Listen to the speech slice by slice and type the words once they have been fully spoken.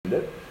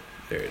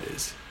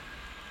is.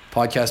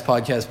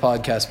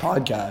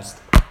 Podcast.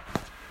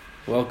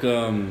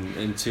 Welcome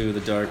into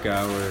the dark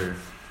hour.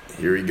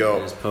 Here we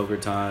go. It's poker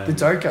time. The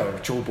dark hour,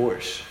 Joel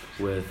Borsch.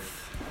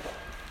 With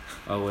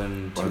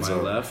Owen to What's my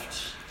up?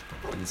 left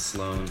and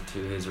Sloan to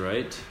his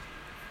right.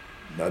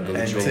 That And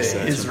doesn't to make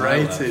sense. his To my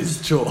right left.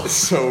 is Joel.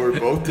 So we're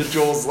both to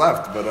Joel's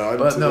left, but I'm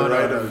But to no, the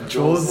right no. of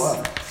Joel's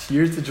left.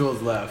 You're to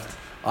Joel's left.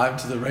 I'm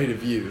to the right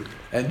of you.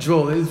 And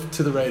Joel is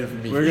to the right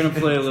of me. We're going to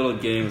play a little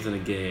game within a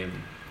game.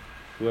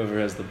 Whoever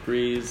has the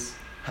breeze.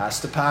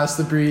 Has to pass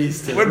the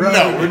breeze to We're, the right.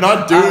 no, we're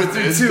not doing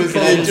After this. two 'Cause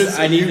calls. they just,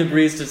 I need the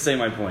breeze to say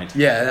my point.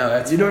 Yeah, no,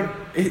 that's You don't.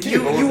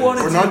 You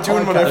wanted We're to not do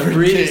doing podcast. whatever The you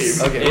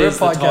breeze came. Okay, we're is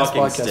the podcast,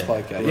 talking podcast, stick.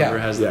 podcast. Whoever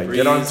Yeah. has Yeah, the breeze.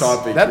 get on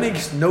topic. That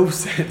makes no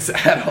sense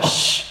at all.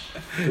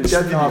 It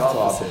should be the off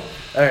opposite. topic.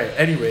 Alright,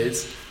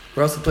 anyways,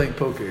 we're also playing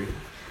poker.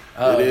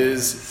 It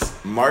is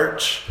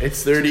March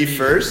It's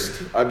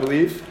 31st, I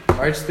believe.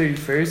 March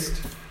 31st.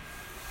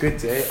 Good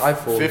day. I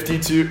fold.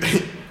 52.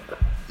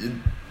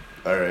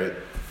 All right.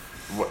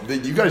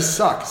 You guys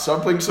suck.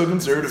 Stop playing so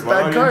conservative. Why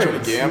Bad don't you try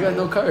cards. to You got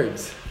gamble? no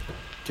cards.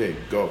 Okay,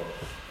 go.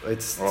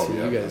 It's Oh, to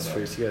yeah, you guys no.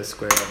 first. You guys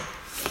square up.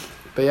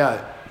 But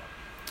yeah,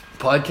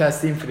 podcast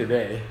theme for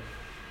today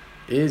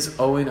is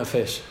Owen a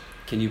fish.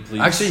 Can you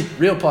please? Actually,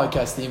 real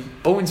podcast theme.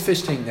 Owen's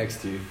fish tank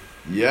next to you.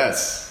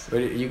 Yes.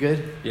 Ready? You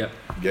good? Yep.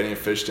 Getting a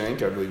fish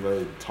tank. I believe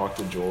I talked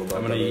to Joel about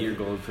I'm going that. to eat your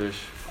goldfish.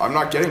 I'm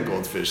not getting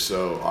goldfish,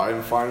 so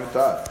I'm fine with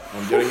that.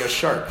 I'm getting a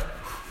shark.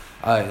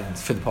 And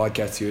for the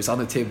podcast viewers, on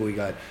the table we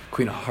got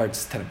Queen of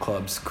Hearts, 10 of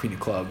Clubs, Queen of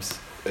Clubs.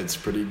 It's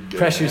pretty good.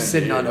 Pressure's hand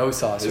sitting here. on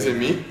O-Sauce Is right it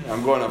me?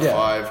 I'm going up Yeah.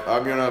 5.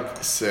 I'm going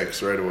up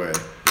 6 right away.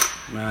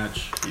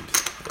 Match.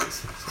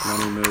 Keeps.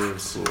 Money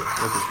moves. Cool. Look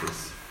at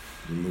this.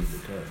 You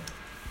moved the card.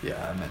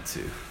 Yeah, I meant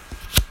to.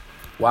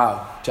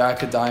 Wow,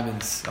 Jack of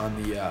Diamonds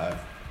on the.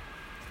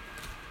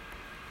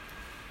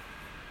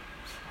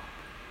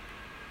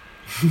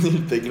 You're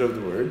thinking of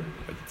the word?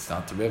 It's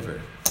not the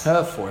river.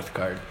 Fourth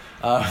card.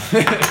 Yeah,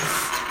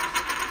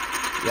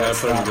 I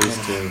it's put him not to lose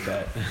minimum two.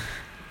 bet.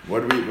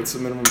 What's the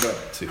minimum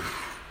bet? 2.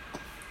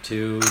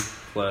 2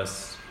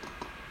 plus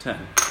 10.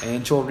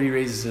 And Joel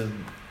re-raises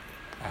him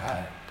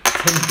 10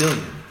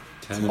 billion.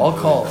 10. All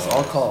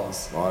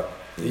calls. What?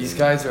 These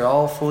guys are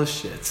all full of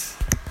shits.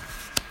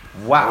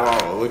 Wow.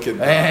 Wow, look at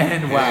that.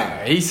 And wow,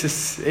 Man.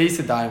 ace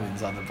of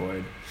diamonds on the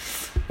board.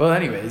 Well,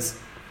 anyways,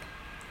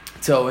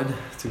 to Owen,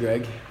 to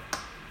Greg.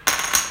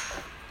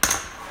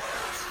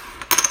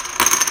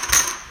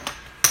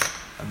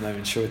 I'm not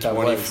even sure what that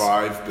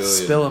 25 was.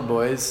 billion. Spill 'em,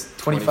 boys.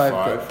 25.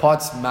 25.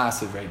 Pot's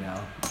massive right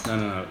now.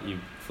 No. You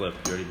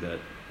flipped. You already bet.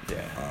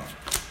 Yeah. Oh,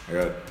 I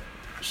got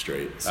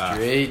straight. Ah.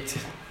 Straight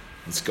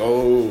Let's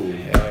go.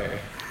 hair.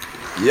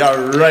 Yeah,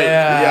 right.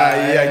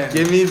 Yeah. Yeah.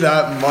 Give me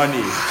that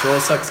money. Joel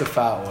sucks a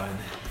fat one.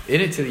 In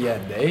it to the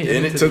end, eh?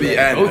 In it to the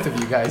end. Both of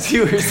you guys.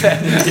 You were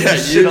saying Yeah,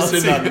 shit you're on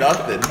sitting on two.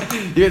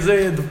 nothing. You guys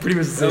are pretty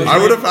much the same. I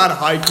would have had a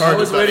high I card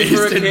was if that waiting ace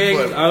for a didn't king.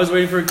 flip. I was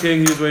waiting for a king.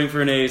 He was waiting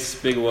for an ace.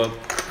 Big whoop.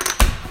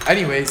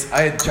 Anyways,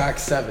 I had Jack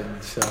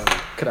 7, so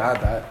could have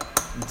had that.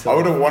 I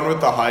would have won with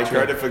the high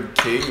card if a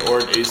king or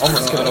an ace.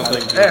 Almost was could on. have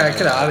had it. Yeah, I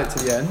could have added to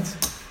the end.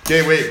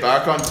 Okay, wait.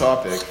 Back on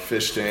topic.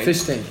 Fish tank.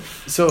 Fish tank.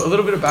 So a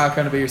little bit of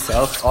background about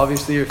yourself.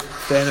 Obviously, you're a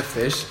fan of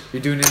fish.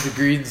 You're doing a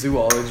degree in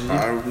zoology.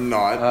 I'm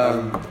not.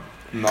 Um,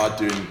 I'm not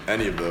doing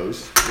any of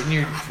those. And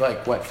you're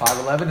like, what,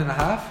 5'11" and a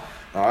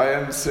half? I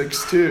am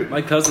 6'2".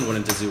 My cousin went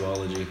into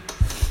zoology.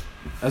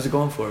 How's it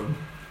going for him?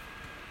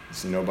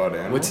 Does he know about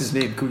animals? What's his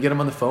name? Can we get him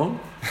on the phone?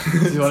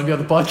 Does he want to be on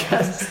the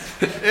podcast?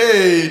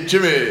 Hey,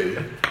 Jimmy.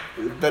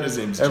 I bet his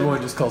name's Everyone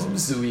Jimmy. just calls him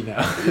Zooey now.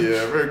 Yeah,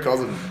 everyone calls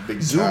him Big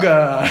Cat.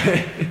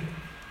 Zooga.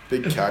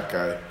 Big cat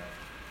guy.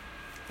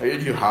 I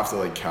guess you have to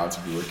like cats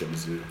if you look at a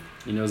zoo.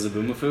 You know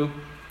Zaboomafoo?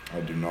 I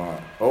do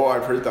not. Oh,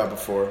 I've heard that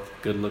before.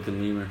 Good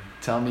looking lemur.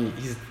 Tell me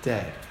he's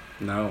dead.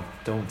 No.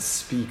 Don't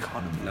speak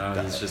on him. No,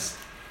 like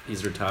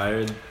he's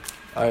retired.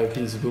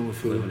 R.I.P. Living a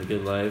Zaboomafoo.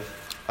 good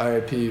life.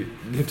 R.I.P.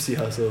 Nipsey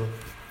Hussle.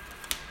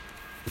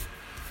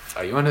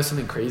 Oh, you want to know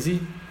something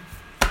crazy?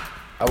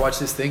 I watched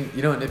this thing.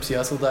 You know when Nipsey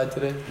Hussle died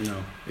today?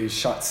 No. He was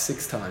shot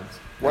 6 times.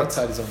 What?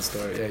 Outside his own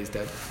store. Yeah, he's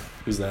dead.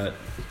 Who's that?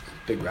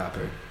 Big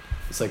rapper.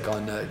 It's like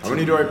on. How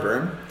many do I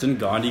burn? Didn't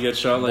Gandhi get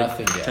shot like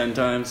Nothing yet. 10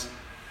 times?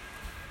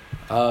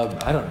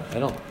 I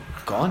don't.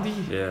 Gandhi?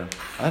 Yeah.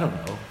 I don't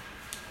know.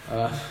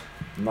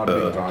 I'm not a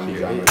big Gandhi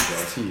Here, guy it's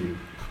myself. to you.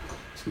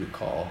 To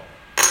call.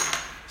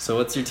 So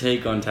what's your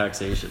take on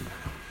taxation?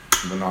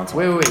 But not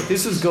Wait.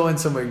 This was going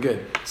somewhere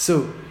good.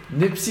 So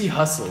Nipsey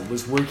Hussle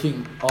was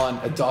working on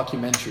a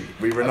documentary.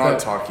 We were not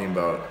talking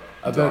about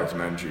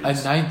documentaries. A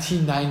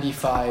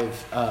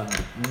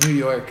 1995 New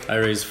York. I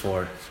raised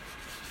 4.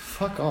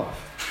 Fuck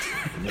off.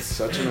 It's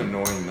such an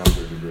annoying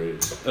number to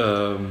raise.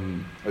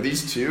 Are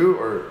these 2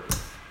 or?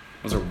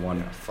 Those are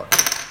 1. Fuck.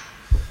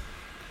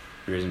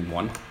 You're raising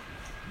 1?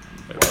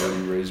 Why would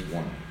you raise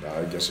 1?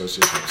 I guess that's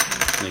just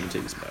next one. You can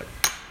take this back.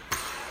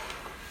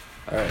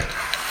 Alright.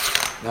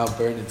 Now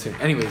burn it too.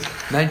 Anyways,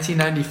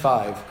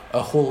 1995,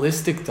 a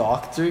holistic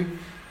doctor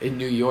in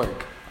New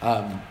York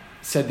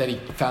said that he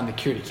found the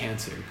cure to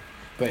cancer.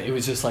 but it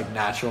was just like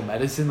natural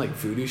medicine, like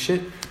voodoo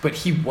shit. But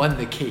he won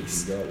the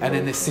case, He got and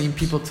then the world same class.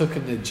 people took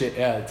him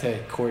to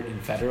court in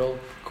federal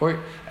court,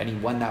 and he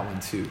won that one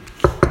too.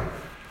 What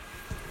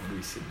are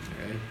we sitting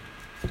here,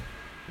 right?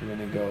 We're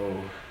gonna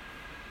go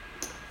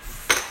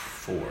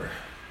 4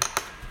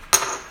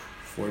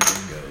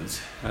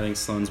 bingos. I think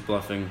Sloan's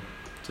bluffing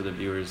to the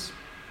viewers.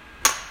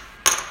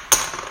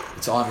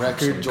 It's on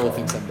record. Some Joel call.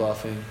 thinks I'm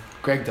bluffing.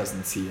 Greg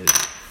doesn't see it.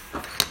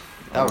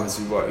 That was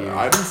what? weird.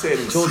 I didn't say I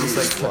didn't Joel see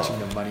just it. like touching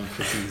the money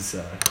because he's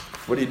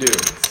What do you do?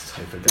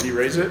 type of Did he guy.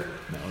 raise it?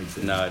 No, he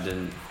didn't. No, I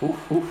didn't. Whew,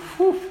 whew,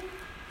 whew.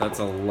 That's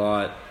a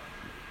lot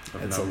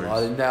of That's numbers. a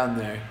lot in down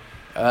there.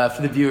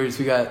 For the viewers,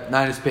 we got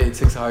 9 of spades,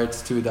 6 of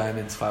hearts, 2 of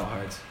diamonds, 5 of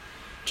hearts.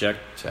 Check.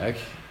 Check.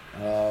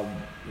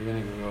 We're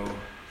gonna go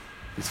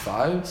these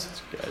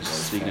 5s. Guys,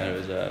 speaking out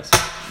of his ass.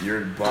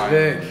 You're blind.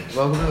 Vic,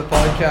 welcome to the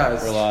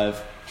podcast. We're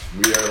live.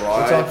 We are We're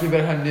live. talking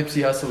about how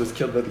Nipsey Hussle was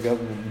killed by the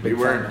government. in We Big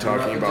weren't Pharma.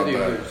 talking about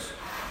that.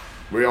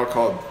 We all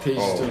called. Paige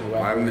is doing Oh,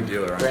 well. I'm the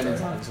dealer. Aren't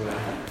Brandon's I? on his way.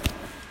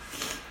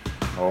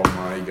 Oh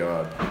my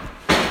god.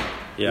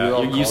 Yeah, You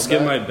all you called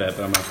skipped that? my bet,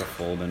 but I'm about to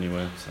fold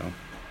anyway, so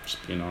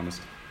just being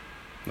honest.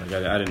 Like,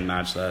 I didn't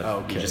match that. Oh,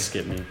 okay. You just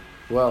skipped me.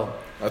 Well,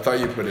 I thought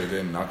you put it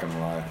in. Not gonna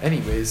lie.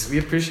 anyways, we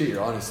appreciate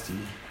your honesty.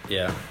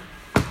 Yeah.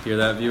 Hear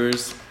that,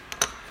 viewers?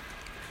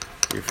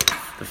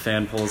 The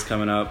fan poll's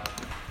coming up.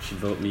 You should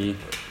vote me.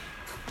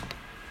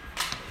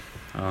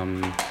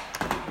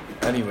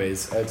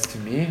 Anyways, it's to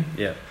me.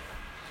 Yeah.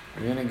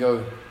 We're gonna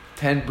go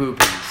 10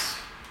 boopies.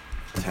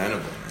 10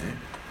 of them,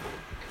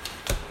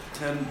 eh?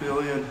 10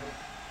 billion.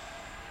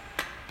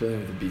 Billion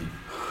with a B.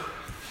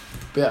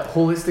 But yeah,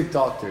 holistic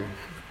doctor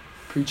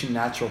preaching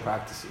natural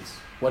practices.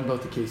 What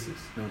about the cases?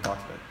 No one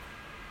talks about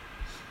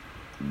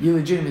it. You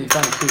legitimately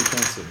found a cure to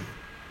cancer.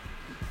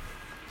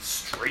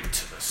 Straight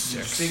to the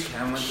Think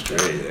how much?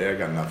 Straight. Yeah, I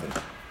got nothing.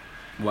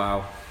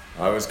 Wow.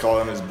 I was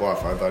calling his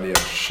bluff. I thought he had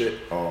shit.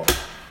 Oh.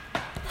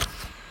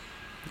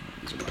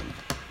 These are mine.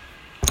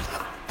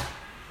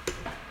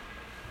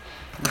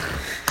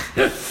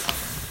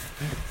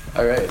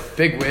 All right,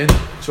 big win.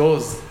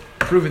 Joel's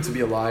proven to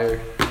be a liar.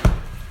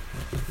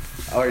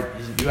 Or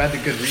you had the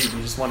good read.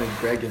 You just wanted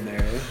Greg in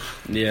there. Eh?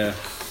 Yeah. You're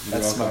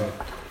That's welcome.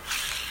 smart.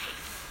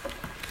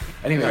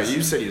 No, Anyways,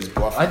 you said he was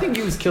bluffing. I think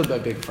he was killed by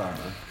Big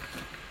Pharma.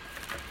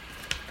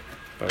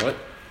 By what?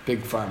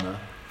 Big Pharma.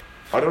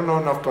 I don't know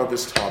enough about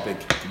this topic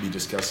to be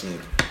discussing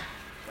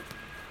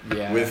it.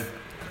 Yeah.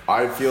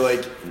 I feel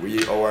like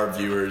we owe our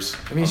viewers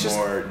I mean, it's a just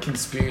more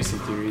conspiracy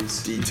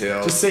theories.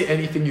 detailed. Just say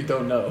anything you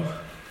don't know.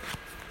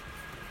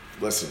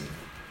 Listen,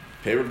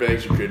 paper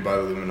bags were created by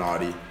the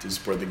Illuminati to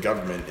support the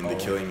government in the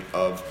killing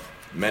of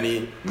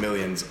many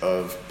millions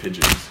of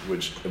pigeons,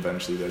 which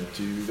eventually led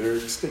to their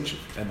extinction.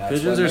 And that's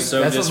Pigeons what are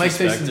so that's what Mike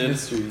Tyson's disrespected.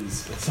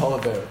 Mysteries. It's all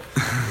about.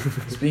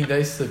 It's being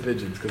nice to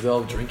pigeons because they're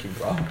all drinking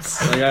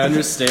problems. Like, I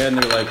understand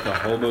they're like the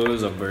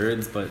hobos of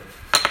birds, but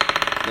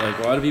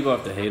like, why do people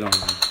have to hate on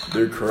them?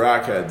 They're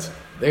crackheads.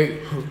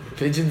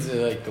 Pigeons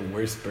are like the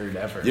worst bird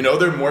ever. You know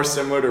they're more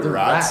similar to they're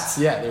rats,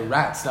 Yeah, they're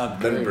rats, not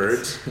than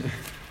birds. birds.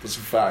 That's a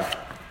fact.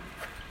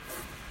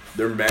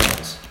 They're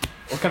mammals.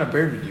 What kind of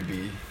bird would you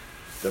be?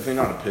 Definitely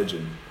not a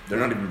pigeon. They're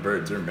not even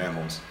birds. They're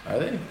mammals. Are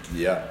they?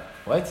 Yeah.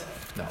 What?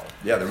 No.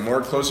 Yeah, they're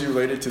more closely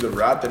related to the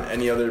rat than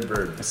any other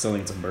bird. I still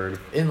think it's a bird.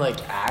 In like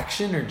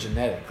action or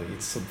genetically?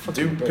 It's some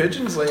fucking Do bird.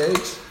 pigeons lay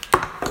eggs?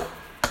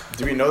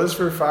 Do we know this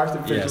for a fact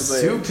that pigeons Yes.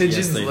 lay Do eggs? pigeons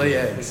Yes, they lay do.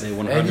 eggs? They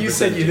And you 100%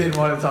 said you do. didn't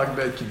want to talk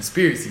about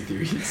conspiracy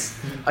theories.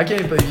 I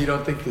can't believe you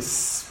don't think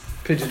this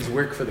pigeons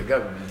work for the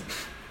government.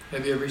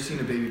 Have you ever seen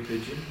a baby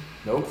pigeon?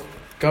 Nope.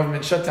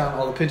 Government shut down,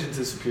 all the pigeons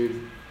disappeared.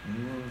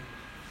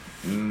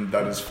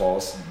 That is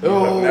false. You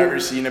Oh. have never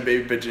seen a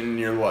baby pigeon in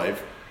your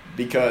life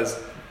because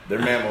they're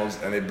mammals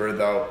and they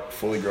birth out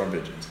fully grown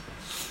pigeons.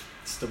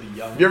 Still be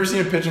young. Have you ever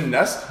seen a pigeon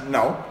nest?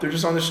 No, they're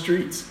just on the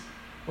streets.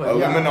 Well,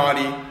 yeah.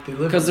 Illuminati. They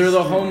live Because in they're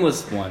the street.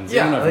 homeless ones. They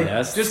Yeah, don't have like,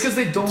 nests. just because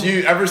they don't, Do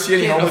you ever see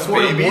any Can't homeless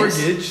afford a babies?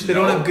 mortgage, they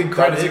don't have good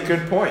That is credit. a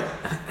good point.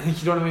 you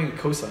don't have any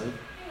cosign.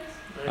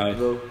 Hi.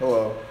 Although,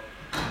 Hello.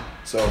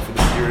 So for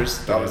the viewers,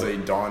 that was a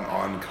Dawn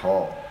on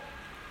call.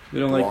 We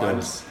don't like Blonde.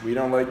 those. We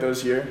don't like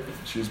those here.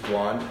 She was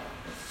blonde.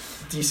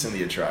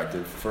 Decently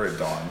attractive for a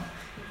Dawn.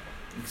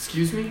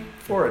 Excuse me?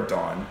 For a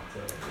Dawn.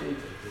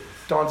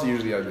 Dawns are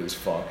usually ugly as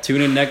fuck.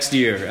 Tune in next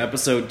year,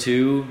 episode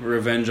 2,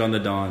 Revenge on the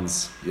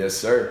Dawns. Yes,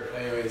 sir.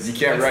 anyways, You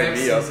can't that's write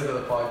next me up. season of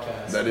the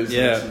podcast. That is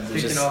Yeah, next season.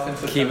 Kicking just off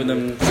into keeping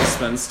them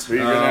suspensed. We're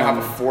gonna have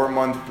a Um,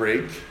 4-month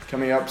break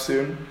coming up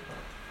soon.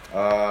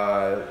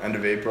 End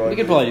of April. We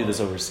could probably do this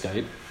over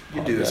Skype. We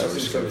could do this over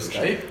Podcast over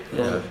Skype.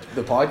 Yeah.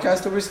 The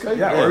podcast over Skype?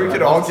 Yeah, Yeah, or we I'd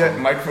could all love get to.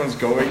 microphones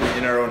going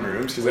in our own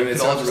rooms because then We it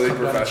could all sounds just really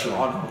come down to professional.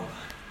 Toronto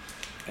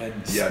and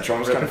Yeah,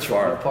 Toronto's kind of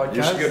far. Podcast?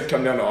 You should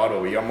come down to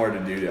Ottawa. We got more to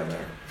do down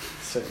there.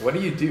 So what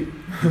do you do?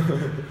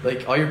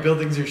 Like all your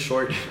buildings are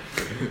short,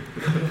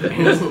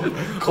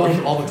 cold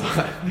all the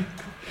time.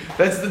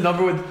 That's the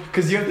number one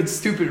because you have that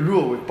stupid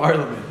rule with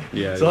Parliament.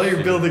 Yeah. So all your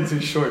yeah. buildings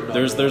are short.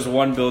 There's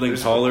one building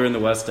taller in the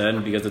West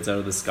End because it's out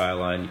of the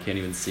skyline. You can't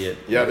even see it.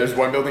 Yeah, there's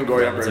one building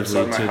going up right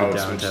Relatively beside my to the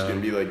house, which is downtown.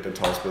 gonna be like the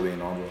tallest building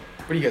in Ottawa.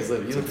 Where do you guys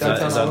live? You live Is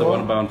downtown that the Ottawa?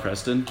 one about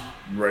Preston?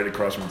 Right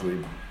across from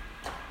Glebe.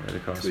 Right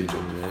across the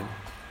Collegiate.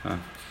 way.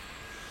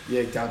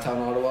 Yeah, downtown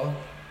Ottawa.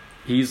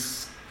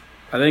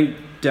 I think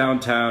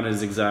downtown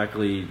is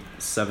exactly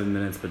 7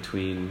 minutes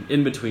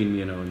in between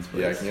me and Owen's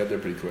place. Yeah, I can get there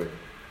pretty quick.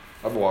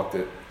 I've walked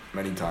it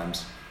many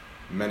times.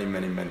 Many,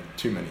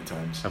 too many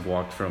times. I've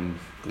walked from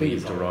Big Glebe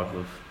as to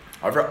Ottawa.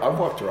 I've Rockcliffe.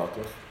 walked to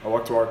Rockcliffe. I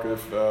walked to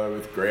Rockcliffe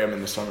with Graham in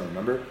the summer,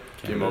 remember?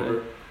 Came Canada.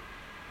 over.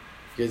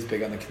 You guys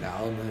big on the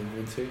canal in the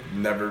winter?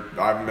 Never,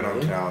 I haven't been on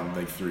Really? canal in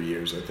like 3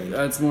 years, I think.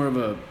 That's more of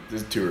a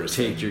This is tourist.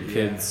 take thing. your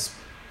kids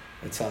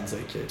It sounds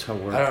like it. to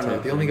work. I don't know.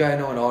 type The only thing. guy I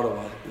know in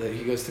Ottawa, like,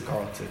 he goes to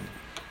Carleton.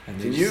 And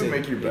they Can just you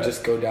make your they bet?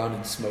 just go down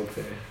and smoke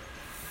there.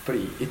 But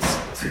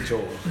it's to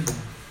Joel.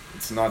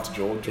 It's not to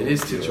Joel. It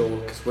is to Joel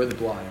because we're the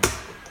blind.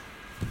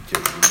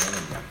 Okay, you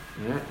know it.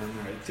 Yeah, I'm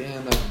right.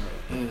 And I'm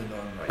right. And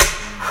I'm right.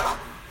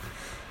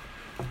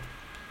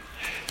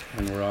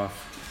 And we're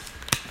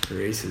off.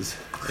 Races.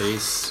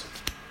 Ace,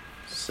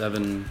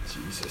 7,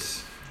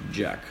 Jesus.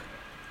 Jack.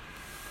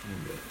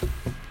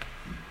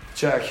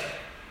 Check.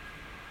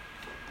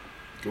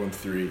 Going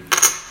 3.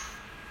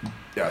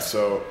 Yeah,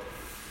 so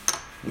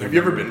have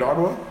you ever been to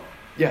Ottawa?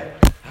 Yeah,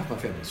 half my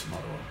family's from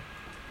Ottawa.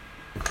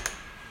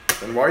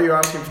 And why are you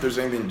asking if there's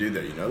anything to do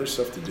there? You know there's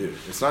stuff to do.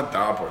 It's not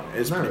that boring.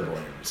 It's Not pretty really.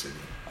 boring in the city.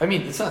 I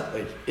mean, it's not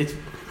like it's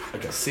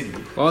like a city.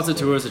 Lots of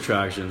tourist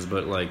attractions,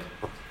 but like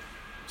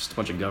just a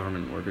bunch of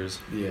government workers.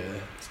 Yeah.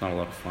 It's not a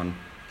lot of fun.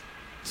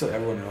 So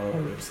everyone in Ottawa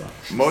rips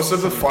off. Most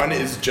of the fun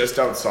is just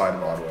outside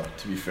of Ottawa,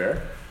 to be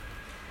fair.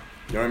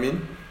 You know what I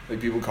mean?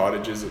 Like people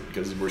cottages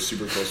because we're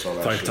super close to all I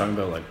that thought you shit. were talking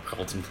about like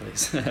Carlton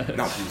Place. No,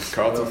 Royal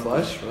Carlton.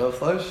 Flush. Royal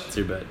Flush. It's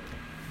your bet.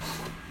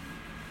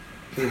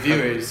 For the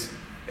viewers,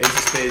 Ace of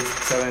Spades,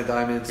 7 of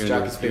Diamonds, You're Jack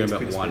gonna- of Spades, you're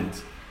Queen gonna of bet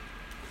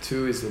Spades.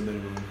 2 is the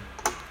minimum.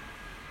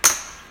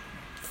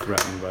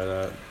 Threatened by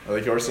that. I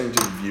like you were saying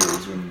to the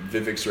viewers when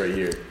Vivek's right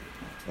here,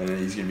 and then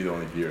he's gonna be the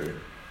only viewer.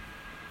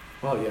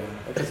 Well, yeah,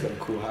 that guy's got a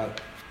cool hat.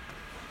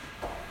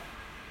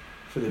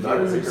 For the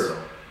That is a viewers.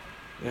 girl.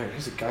 Yeah,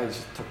 here's a guy who's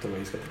just tucked away.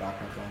 He's got the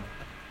background on.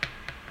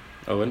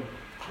 Owen,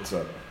 What's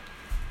up?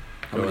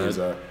 How Go many is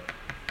that?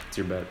 it's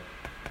your bet.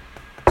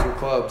 2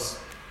 clubs.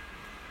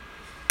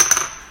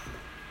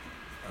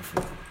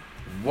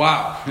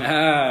 Wow.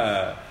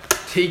 Ah,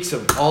 Takes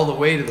him all the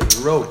way to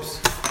the ropes.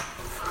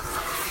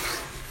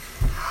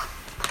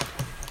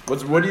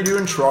 What do you do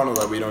in Toronto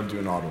that we don't do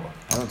in Ottawa?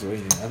 I don't do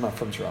anything. I'm not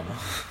from Toronto.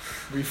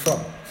 Where are you from?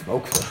 From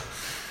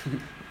Oakville.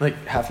 Like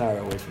half an hour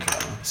away from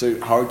Toronto. So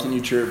how can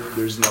you chirp?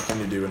 There's nothing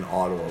to do in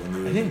Ottawa when you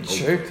I live didn't in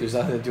Oakville? chirp. There's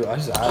nothing to do. I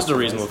just asked. just a you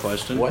reasonable guys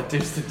question. What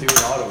there's to do in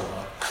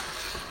Ottawa?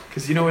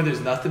 Because you know where there's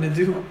nothing to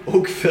do?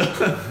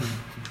 Oakville.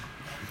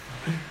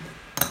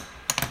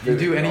 You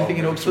do anything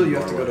in Oakville, you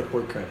have to go to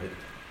Port Credit.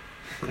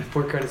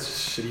 Port Credit's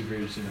just a shitty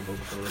version of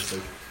Oakville. It's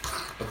like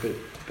a bit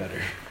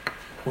better.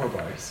 More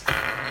bars.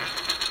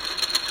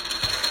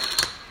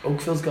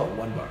 Oakville's got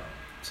 1 bar.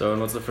 so and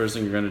what's the first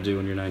thing you're gonna do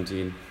when you're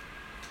 19?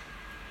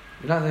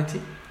 You're not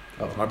 19?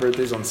 Oh, My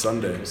birthday's on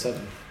Sunday. you're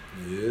 7.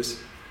 Yes.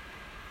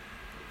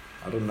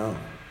 I don't know.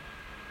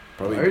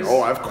 Probably. Bars?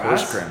 Oh, I have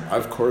Grass? course cram. I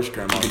have course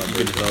cram on my You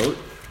can birthday. vote.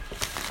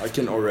 I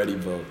can already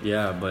vote.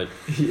 Yeah, but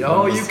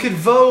Oh, you can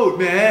vote,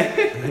 man.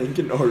 I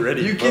can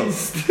already You vote. can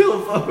still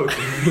vote.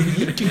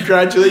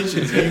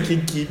 Congratulations, you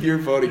can keep your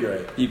voting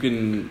right. you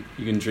can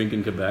drink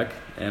in Quebec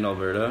and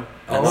Alberta.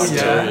 And Oh,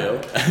 yeah.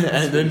 Ontario.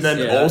 And then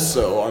Yeah.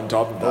 also on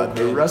top of that, Oh,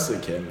 the man. rest of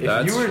Canada. If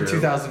That's you were in true.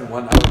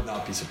 2001, I would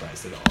not be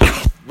surprised at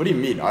all. What do you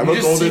mean? I You look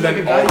just older seem like a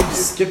than guy all who of you.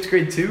 skipped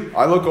grade 2.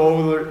 I look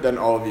older than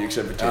all of you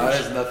except for That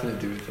Tish. has nothing to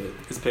do with it.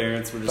 His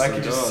parents were If just I like,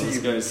 could just "Oh, see this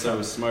you guy's so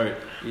become- smart.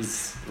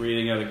 He's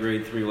reading at a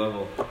grade 3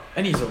 level."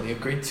 And he's only a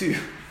grade 2.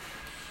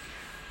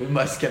 We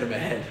must get him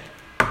ahead.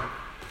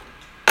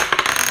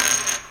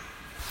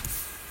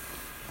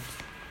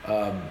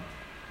 What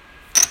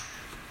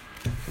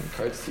kind of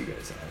cards do you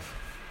guys have?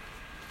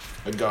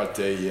 I got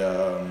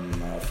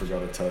I forgot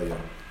to tell you.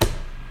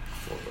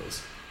 4 of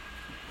those.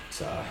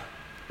 It's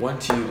 1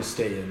 to you to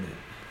stay in it.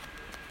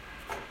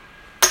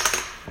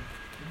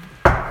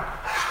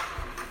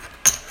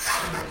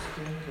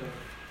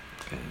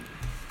 Okay.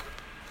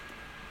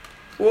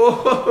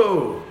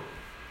 Whoa!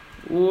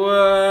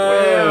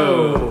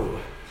 Whoa!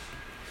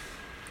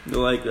 You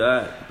like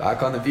that?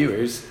 Back on the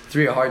viewers.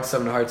 3 of hearts,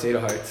 7 of hearts, 8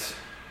 of hearts.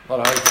 A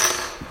lot of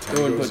hearts.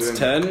 Owen goes puts in.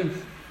 10.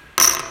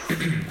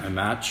 I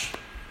match.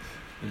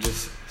 And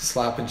just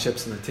slapping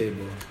chips on the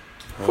table.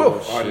 Oh,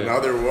 Whoa. shit.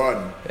 Another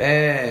one.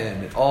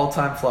 And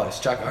all-time flush.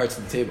 Jack of hearts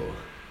on the table.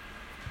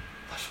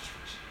 Flush,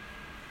 flush,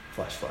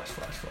 flush. Flush,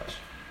 flush, flush, flush.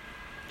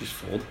 Just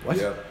fold. What?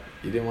 Yeah.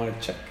 You didn't want to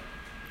check.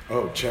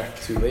 Oh, check.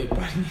 Too late,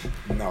 buddy.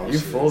 No, You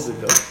serious.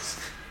 folded those.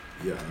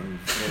 Yeah, I'm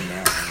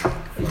mad.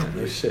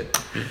 No shit.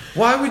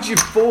 Why would you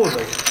fold?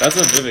 Like, That's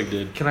what Vivek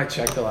did can I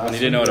check the last when he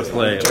didn't know how to one?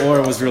 play, or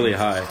it was really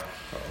high.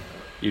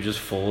 You just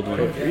fold when.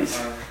 Oh, threes?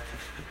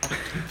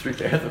 3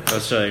 pair of them.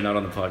 Let's show you, not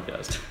on the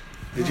podcast.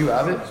 Did you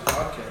have it?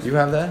 You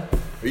have that?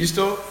 Are you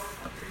still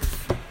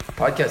Still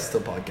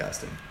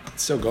podcasting.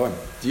 still going?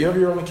 Do you have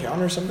your own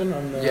account or something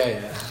on the?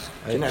 Yeah.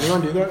 Can anyone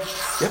do that?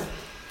 Yep.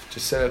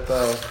 Just set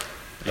up.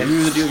 Are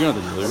you the dealer? You're not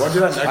the I dealer. want to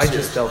do that I next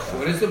year. just dealt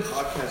What is the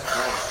podcast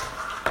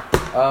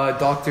called?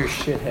 Dr.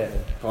 Shithead.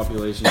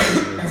 Population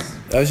standards.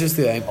 That was just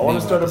the. I want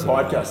to start a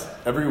podcast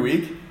every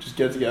week. Just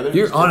get together.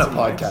 You're just on get a some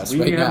mics. podcast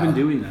We right have now. been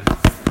doing that.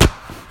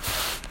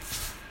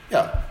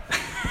 Yeah.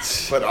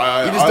 But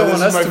I, You just don't this want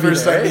is us my to be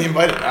first there, time eh? being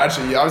invited.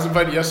 Actually, I was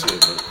invited yesterday.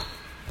 But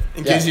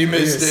in Yeah, case you but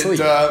missed you're it,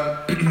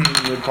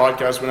 the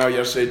podcast went out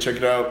yesterday. Check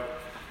it out.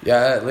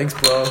 Yeah, links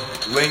below.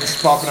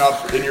 Links popping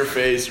up in your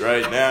face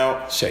right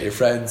now. Shout your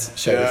friends.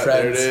 Shout your Yeah,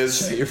 friends. there it is.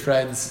 Shout your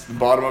friends. The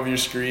bottom of your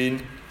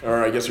screen,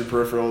 or I guess your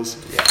peripherals,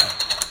 Yeah.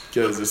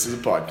 because this is a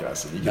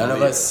podcast. And you can None of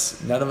only-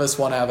 us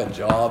want to have a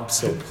job,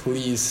 so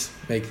please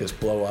make this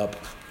blow up.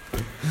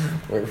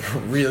 We're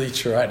really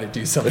trying to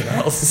do something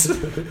else.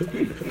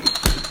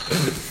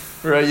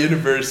 We're at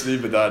university,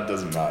 but that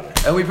doesn't matter.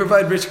 And we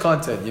provide rich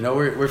content. You know,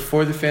 we're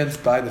for the fans,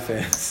 by the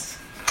fans.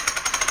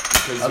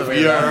 Because Other way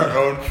we are around. our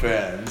own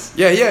fans.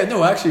 Yeah,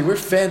 no, actually, we're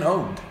fan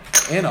owned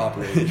and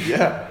operated.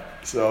 Yeah.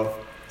 So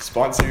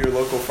sponsor your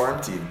local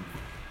farm team.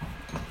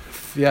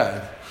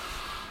 Yeah.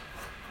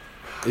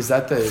 Is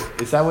that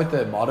what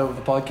the motto of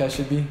the podcast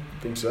should be? I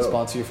think so.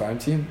 Sponsor your farm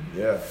team?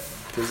 Yeah.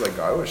 Because like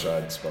I wish I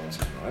had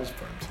sponsors when I was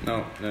farm team.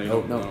 No, you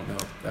No, don't. no.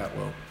 That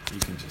will. You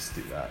can just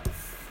do that.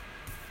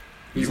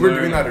 You He's were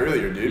learning. doing that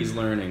earlier, dude. He's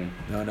learning.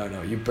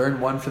 No. You burn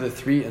one for the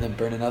 3, and then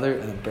burn another,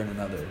 and then burn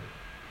another.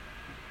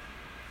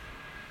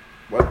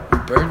 What? You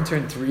burn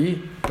turn 3,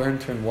 burn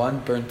turn 1,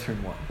 burn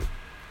turn 1.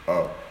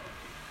 Oh.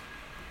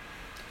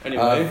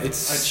 Anyway,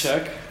 it's- I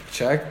check.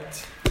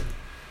 Checked.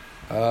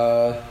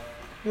 All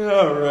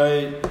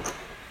right.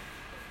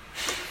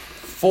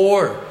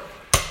 4.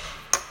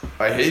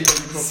 I hate that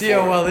you put See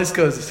how 4. well this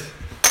goes.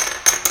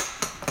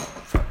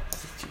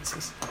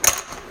 Jesus.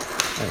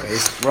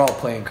 Anyways, we're all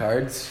playing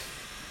cards.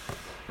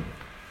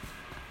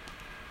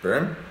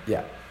 Burn?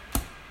 Yeah.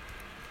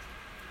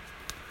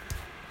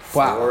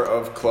 Wow. 4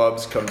 of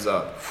clubs comes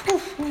up.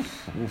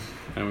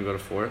 And we go to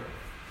 4.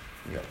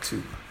 We got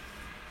 2.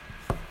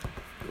 Go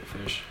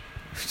fish.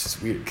 Which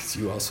is weird because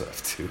you also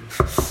have 2.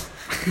 5.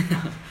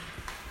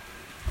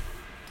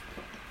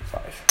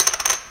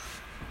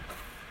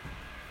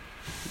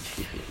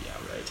 Yeah,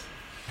 right.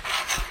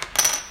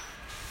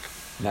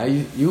 Now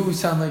you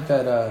sound like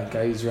that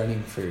guy who's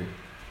running for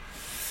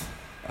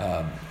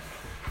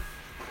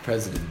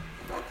president.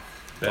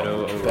 Beto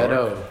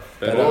O'Rourke.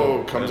 Beto.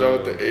 Oh, comes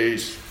out with the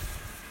ace.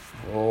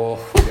 Oh.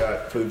 We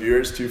got, for the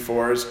viewers, 2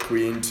 4s,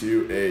 queen,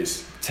 2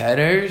 ace.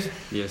 Tenors?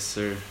 Yes,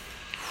 sir.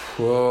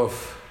 Whoa.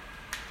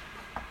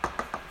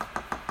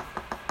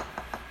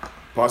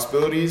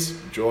 Possibilities,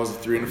 Joel has a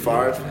 3 and a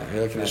 5.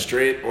 You're looking A at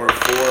straight or a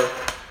 4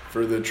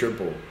 for the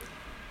triple.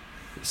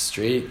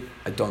 straight.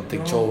 I don't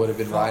think Joel would have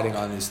been riding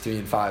on his 3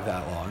 and 5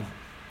 that long.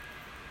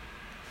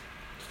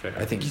 Fair.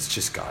 I think he's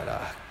just got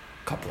a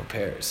couple of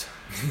pairs.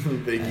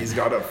 You think he's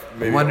got a I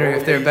maybe? wonder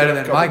if they're he better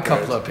got a than my pairs.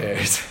 couple of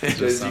pairs.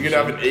 Because you could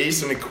have an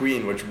ace and a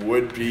queen, which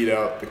would beat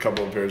out the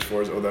couple of pairs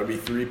 4s. Oh, that'd be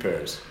 3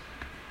 pairs.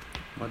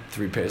 What?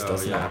 3 pairs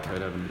doesn't yeah, happen.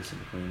 I'd have a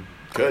decent queen.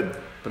 Could.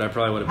 But I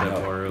probably would have bet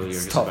No, more earlier it's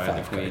just top if I had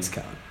 5 the queen. cards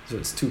count. So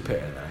it's 2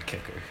 pair and then a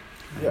kicker.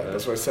 Yeah,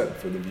 that's what I said.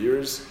 For the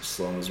viewers,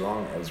 Sloan was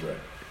wrong. I was right.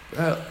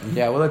 Well,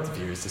 yeah, we'll let the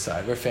viewers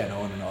decide. We're fan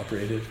owned and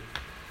operated.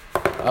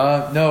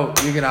 No,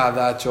 you can have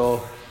that,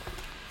 Joel.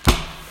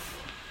 Oh,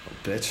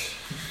 bitch.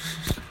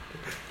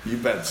 You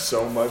bet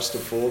so much to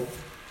fold.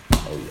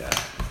 Oh yeah,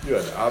 You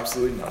had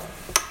absolutely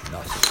nothing.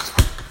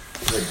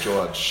 nothing. Like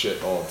Joel had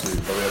shit all too.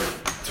 Probably had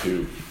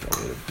 2.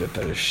 Probably a bit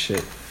better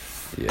shit.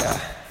 Yeah.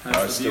 I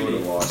That's the still beauty.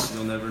 would've lost.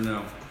 You'll never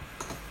know.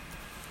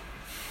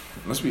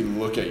 Unless we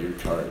look at your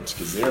cards,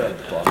 because they're at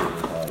the bottom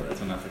of the pile, right?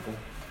 That's unethical.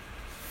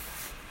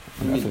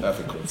 I mean,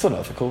 ethical. It's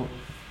unethical.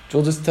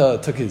 Joel just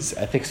took his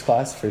ethics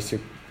class, first year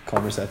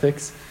commerce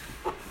ethics.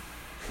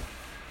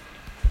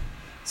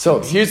 So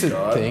here's the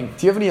God. thing.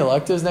 Do you have any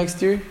electives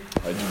next year?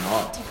 I do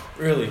not.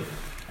 Really?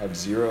 I have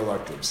 0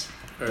 electives.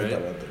 Put Alright.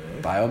 that out there,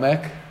 right?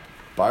 Biomech?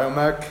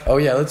 Biomech? Oh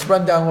yeah, let's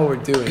run down what we're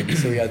doing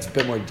so we got a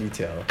bit more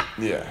detail.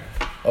 Yeah.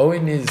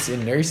 Owen is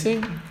in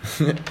nursing?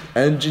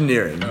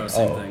 Engineering. No,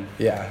 same thing.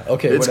 Yeah,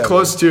 okay, It's whatever.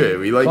 close to it.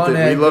 We like Con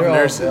that. We ed, love they're all on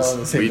the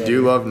nurses. same We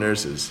do level. love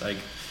nurses. Like,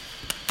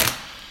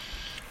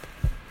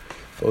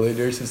 Fully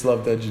nurses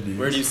loved engineers.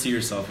 where do you see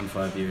yourself in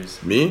 5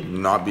 years? Me,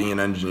 not being an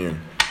engineer.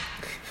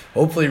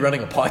 Hopefully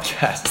running a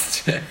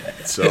podcast.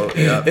 So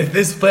yeah, If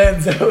this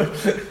plans out.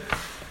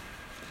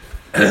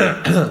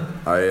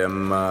 I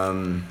am.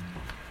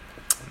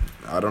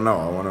 I don't know.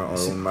 I want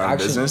to own my own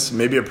Actually- business.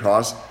 Maybe a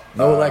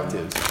No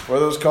electives. What are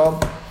those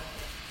called?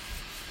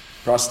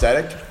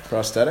 Prosthetic.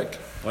 Prostitute?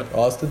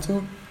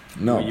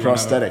 No, You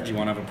prosthetic. You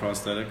want to have a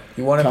prosthetic?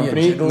 You want to be a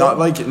Company, gigolo? not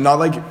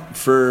like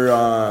for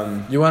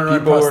You wanna run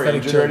people who are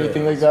prosthetic injured or anything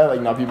children. like that.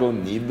 Like not people who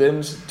need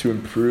limbs to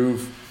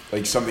improve,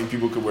 like something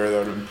people could wear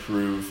that would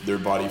improve their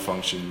body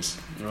functions.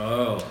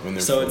 Oh, When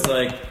they're so it's full.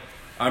 like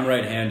I'm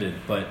right-handed,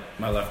 but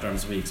my left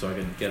arm's weak, so I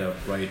could get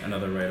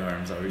another right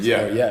arm. Is that what you're Yeah.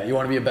 saying? Yeah, you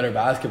want to be a better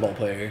basketball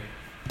player.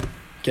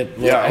 Get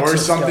little Yeah, or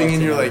something,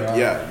 and you're exoskeleton like, on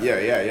your arm.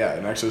 yeah,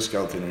 an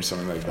exoskeleton or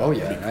something like that. Oh would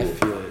yeah, be and I cool.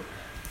 feel it.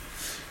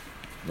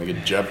 Like a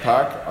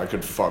jetpack? I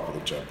could fuck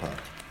with a jetpack.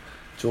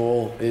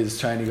 Joel is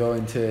trying to go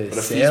into But if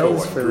he's sales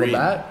what, for green?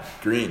 Labatt.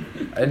 Green.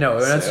 I know.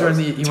 He wants to run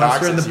the. He wants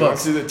to run the Taxes. He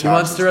wants books. to do the He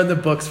wants to taxes. run the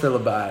books for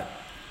Labatt.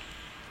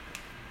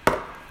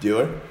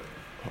 Dealer?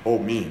 Oh,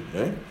 me,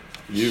 eh?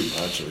 You,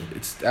 actually.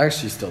 It's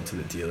actually still to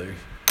the dealer.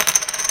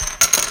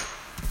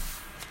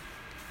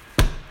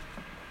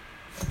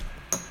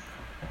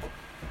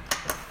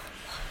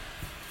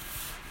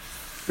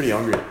 Pretty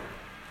hungry.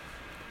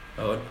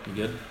 Oh, you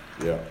good?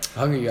 Yeah.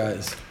 Hungry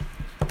guys.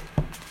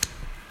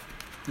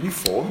 You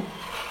full?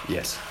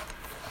 Yes.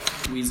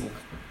 Weasel.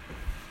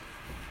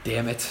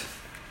 Damn it.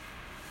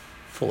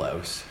 Full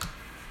house.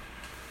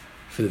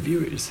 For the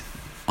viewers.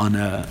 On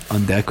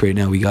deck right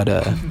now we got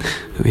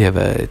we have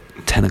a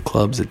 10 of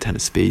clubs, a 10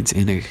 of spades,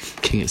 and a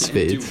king of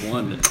spades. Do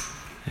one.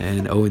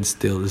 And Owen's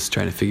still just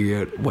trying to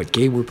figure out what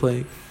game we're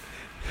playing.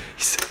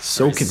 He's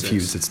so Very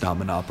confused six. it's not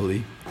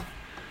Monopoly.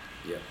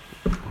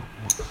 Yeah.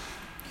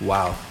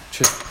 Wow.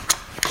 Just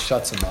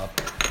shuts him up.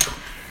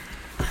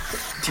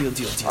 Deal.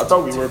 I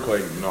thought we were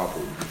playing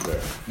Monopoly, to be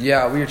fair.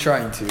 Yeah, we were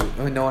trying to.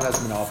 I mean, no one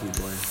has Monopoly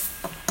board.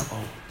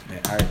 Oh,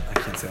 man, I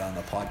can't say that on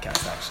the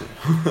podcast, actually.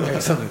 I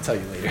got something to tell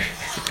you later.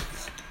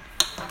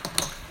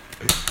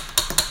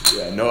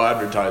 Yeah, no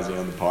advertising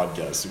on the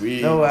podcast.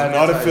 We No do not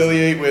advertising.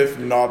 affiliate with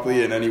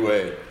Monopoly in any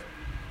way.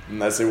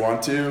 Unless they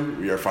want to,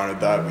 we are fine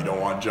with that. We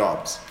don't want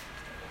jobs.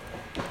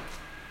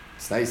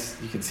 It's nice.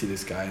 You can see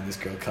this guy and this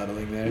girl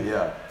cuddling there.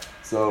 Yeah.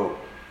 So,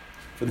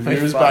 for the My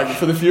viewers fuck.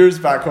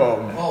 back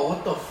home, Oh,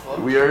 what the fuck?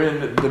 we are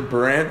in the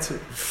Brant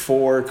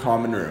 4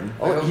 common room,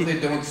 I hope they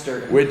don't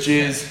start. which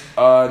is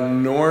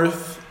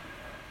north.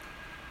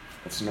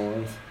 That's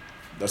north.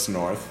 That's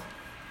north.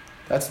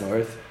 That's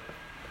north.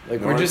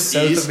 Like, we're just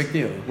south Northeast. of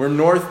McNeil. We're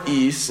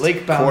northeast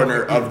Lake Bound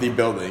corner of of the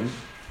building,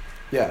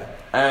 Yeah,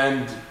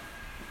 and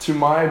to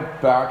my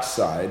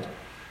backside,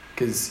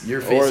 because you're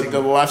or facing. the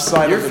left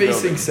side You're of the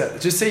facing. building.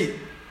 Just say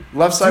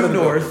Left side Due of the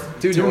north.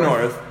 building. Due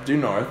Due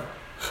north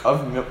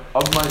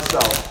of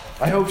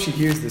myself. I hope she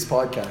hears this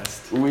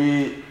podcast.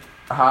 We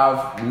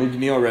have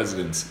McNeil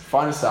Residence,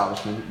 fine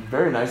establishment,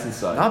 very nice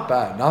inside. Not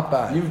bad. Not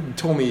bad. You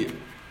told me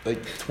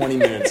like 20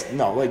 minutes,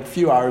 no, like a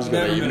few hours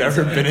ago, that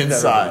Never you've been never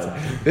inside. been Never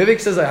inside. Vivek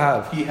says I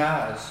have. He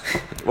has.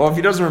 Well, if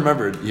he doesn't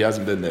remember it, he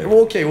hasn't been there. Well,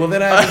 okay, well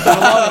then I haven't done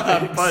a lot of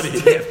things.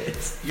 Buddy. Damn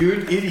it. You're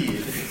an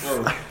idiot.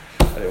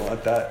 I didn't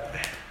want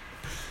that.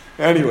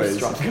 Anyways,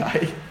 Strong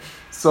guy.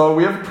 so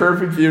we have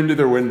perfect view into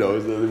their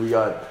windows. We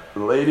got a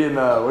lady in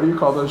what do you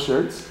call those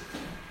shirts?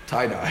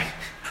 Tie dye.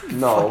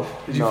 No,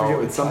 Did you forget no,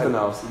 what it's something tie-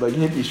 else, like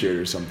hippie shirt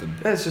or something.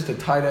 That's just a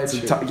tie dye It's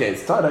a shirt. okay,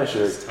 it's tie-dye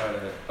shirt.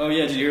 Oh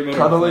yeah, did you hear about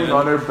Cuddling our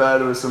on plan? her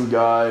bed with some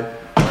guy.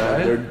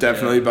 And they're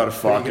definitely about to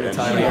fuck. gonna And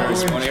tie Want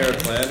her to up? hear our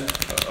plan?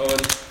 Owen,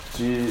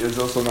 she is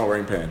also not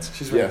wearing pants.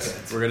 She's wearing yes.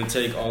 pants. we're gonna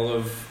take all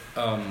of.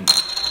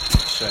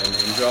 Should I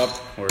name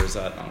drop or is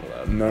that not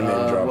allowed? No name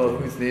dropping. Well,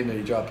 whose name are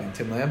you dropping?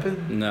 Tim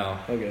Lampin? No.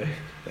 Okay.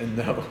 Then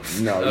no.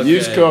 No, Okay.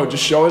 use code.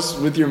 Just show us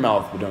with your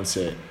mouth, but don't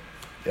say it.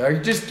 Yeah,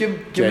 or just give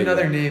Okay,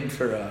 another yeah. name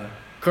for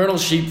Colonel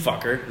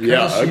Sheepfucker.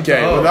 Yeah, Sheep-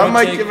 okay. oh, well, that we'll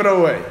might take- give it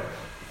away.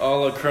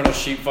 All of Colonel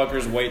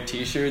Sheepfucker's white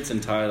T-shirts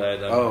and tie-dye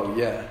them. Oh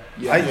yeah.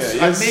 Yeah, I he made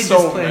has this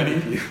so plan many.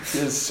 with you.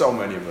 There's so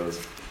many of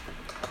those.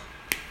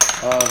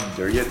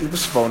 There, get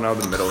this phone out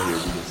of the middle here.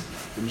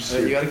 Because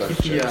You gotta keep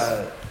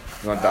the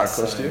You want that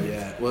close to you?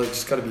 Yeah. Well, it's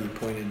just gotta be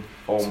pointed.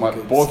 Oh so my! we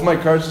could Both see. my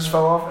cards just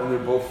fell off, and they're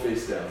both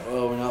face down.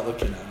 Oh, we're not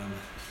looking at him.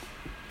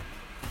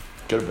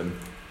 Could have been.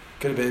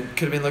 Could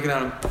have been looking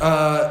at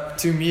him.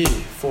 To me,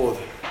 fold.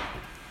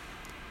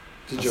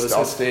 To I'll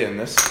Joseph. stay in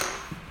this.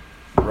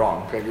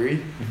 Wrong.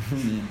 Gregory.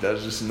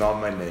 That's just not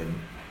my name.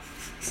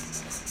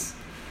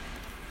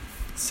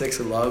 6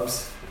 of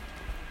Loves.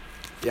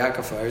 Jack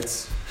of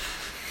Hearts.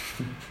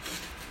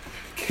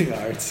 King of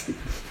Hearts.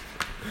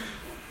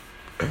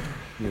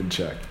 You can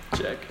check.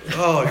 Check.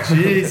 Oh,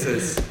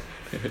 Jesus.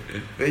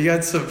 You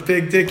got some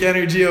big dick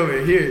energy over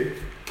here.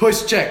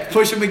 Push check.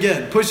 Push him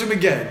again. Push him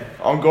again.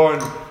 I'm going.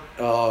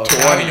 Oh,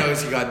 20. now he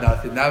knows you got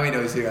nothing. Now he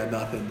knows you got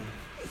nothing.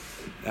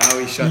 Now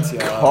he shuts you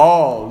off.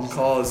 Calls.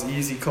 Calls.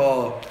 Easy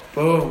call.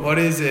 Boom. What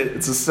is it?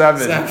 It's a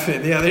 7.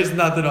 7. Yeah, there's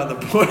nothing on the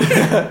board.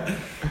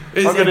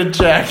 Is I'm gonna it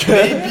check.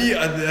 maybe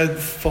a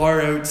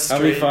far out straight?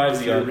 How many fives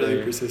if you you're got really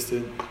there?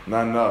 persistent.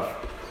 Not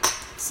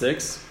enough.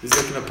 6. He's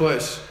looking to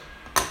push.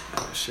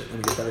 Oh shit! Let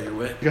me get that out of your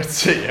way. You got to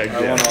say I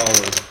yeah. want all of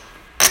them.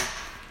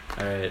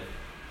 All right.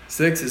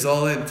 6 is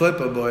all in. Flip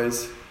 'em,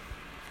 boys.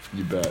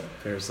 You bet.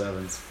 Pair of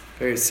 7s.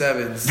 Pair of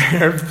 7s.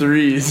 Pair of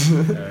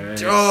 3s. All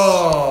right.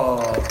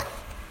 Oh.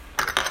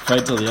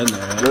 Fight till the end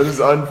there. Right? That is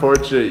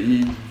unfortunate.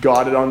 He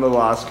got it on the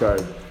last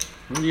card.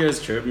 Didn't you guys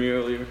chirp me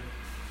earlier?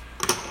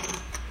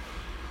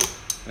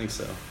 I think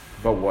so.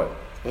 But what?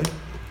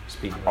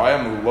 Speaking. of- I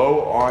am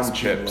low on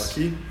chips.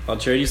 Lucky. I'll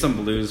trade you some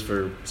blues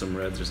for some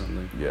reds or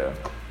something. Yeah.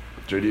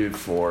 Dirty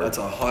 4. That's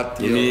a hot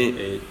deal. Give me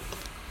 8.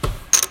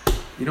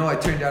 You know I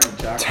turned down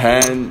a jack.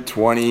 10,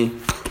 20.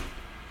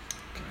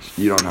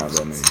 You don't have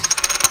that many.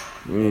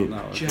 Give me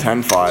No,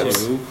 10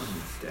 5s. 2.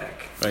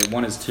 Deck. Right,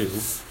 1 is 2.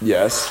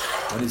 Yes.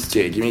 What is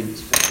Okay, give me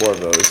 4 of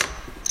those.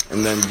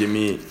 and then give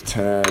me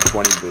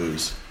 20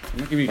 blues. I'm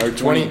gonna give you Or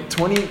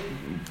 20,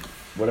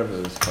 whatever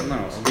it is. No,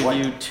 I'll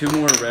give you 2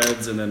 more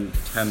reds and then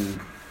 10.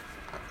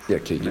 Yeah,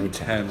 okay, give me And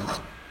 10. 10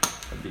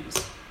 of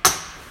these.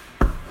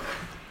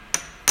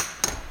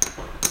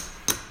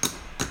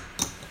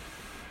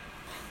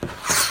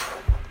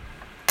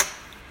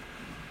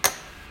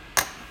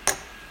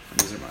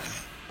 These are mine.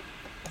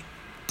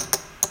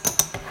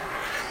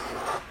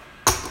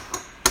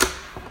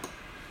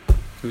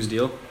 Whose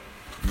deal?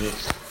 Me.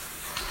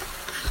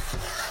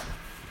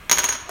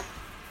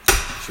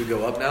 Should we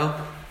go up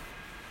now?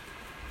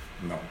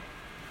 No.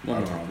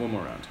 One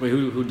more round. Wait,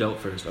 who dealt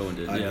first? Owen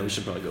did. I Yeah, did. we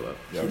should probably go up.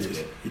 Yeah, let's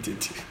go. He did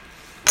too.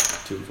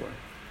 2 and 4.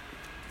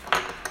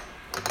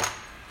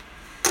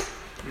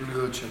 I'm gonna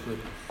go check with.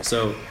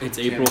 So it's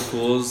April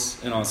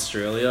Fool's in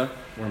Australia,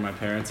 where my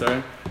parents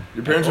are.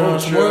 Your parents are in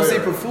Tomorrow's Australia.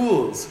 April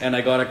Fools. And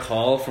I got a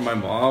call from my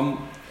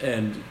mom,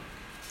 and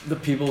the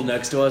people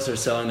next to us are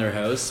selling their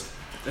house,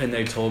 and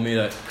they told me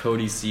that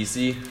Cody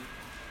Cece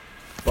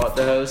bought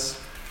the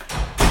house,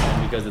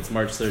 and because it's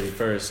March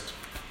 31st,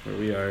 where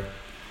we are,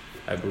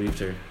 I believed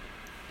her.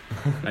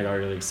 And I got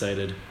really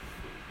excited.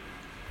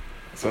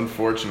 It's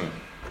unfortunate.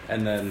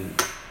 And then,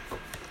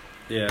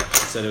 yeah,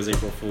 she said it was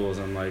April Fool's.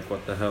 I'm like,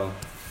 what the hell?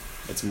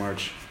 It's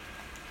March.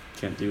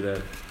 Can't do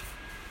that.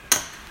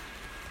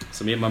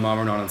 So me and my mom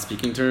are not on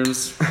speaking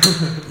terms.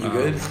 You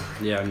good?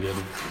 Yeah, I'm good.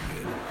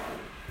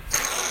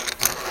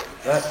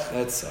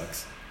 That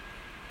sucks.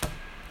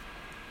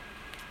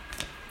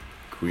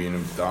 Queen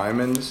of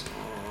diamonds,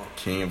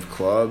 king of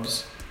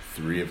clubs,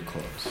 3 of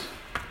clubs.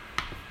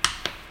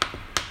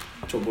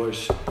 Joe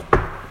Bush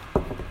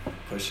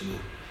pushing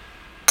it.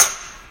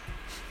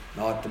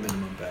 Not the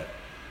minimum bet.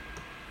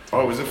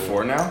 Oh, is it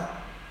 4 now?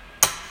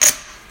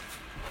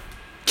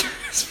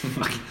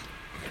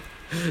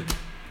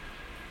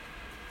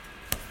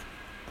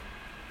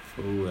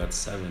 Ooh, that's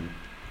 7.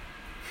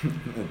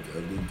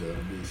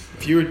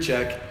 Viewer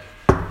check.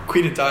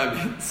 Queen of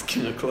diamonds,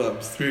 king of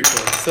clubs, 3 of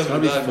clubs, It's 7 gotta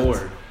of be diamonds.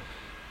 4.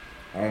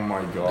 Oh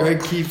my god.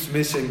 Greg keeps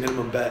missing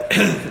minimum bet.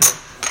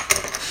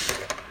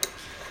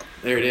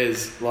 There it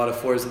is. A lot of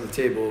 4s on the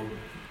table.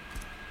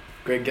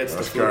 Greg gets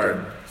Let's the flipper.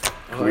 guard.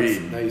 Oh, that's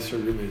Queen. nice. Her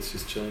roommate's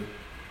just chilling.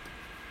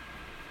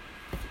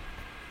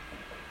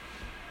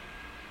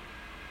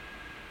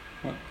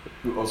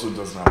 Who also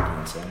does not have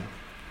pants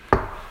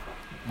on?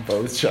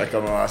 Both check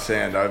on the last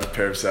hand. I have a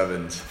pair of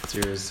 7s. It's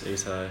yours,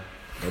 ace high.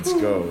 Let's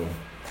go.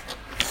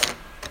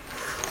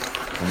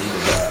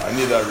 I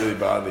need that really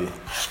badly.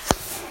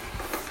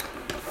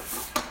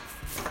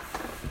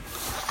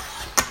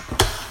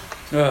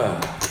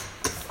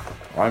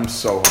 I'm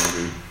so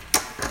hungry.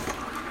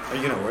 Are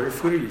you gonna order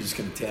food or are you just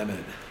gonna tam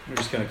it? We're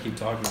just gonna keep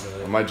talking about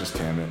I it. might just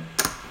tam it.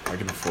 I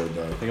can afford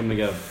that. I think I'm gonna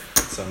get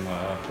some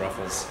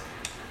Ruffles.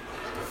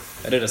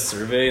 I did a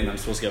survey and I'm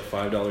supposed to get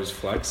 $5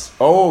 flex,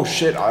 Oh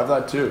shit, I have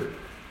that too.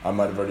 I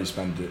might have already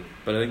spent it.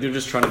 but I think they're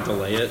just trying to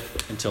delay it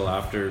until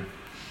after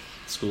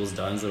school's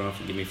done, so they don't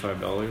have to give me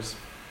 $5.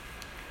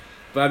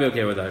 But I'd be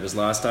okay with that because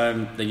last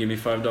time they gave me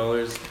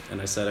 $5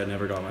 and I said I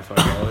never got my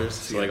 $5,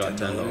 so you I got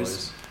got $10.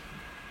 $10.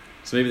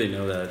 So maybe they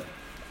know that.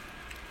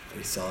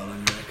 They saw it on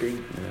your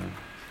record. Yeah,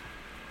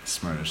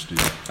 Smartest dude.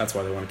 that's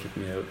why they want to kick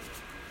me out.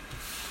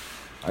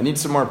 I need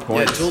some more Yeah,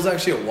 points. Joel's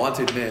actually a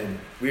wanted man.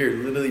 We are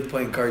literally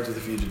playing cards with a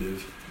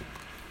fugitive.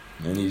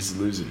 And he's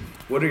losing.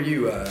 What are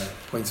you,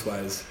 points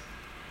wise?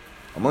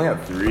 I'm only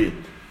at 3.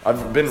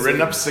 I've been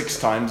written up 6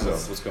 times though.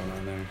 That's what's going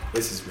on there.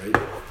 This is right.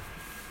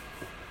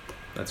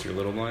 That's your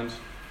little blind?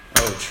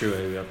 Oh, true.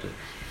 We have to.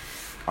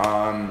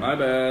 My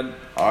bad.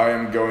 I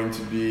am going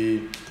to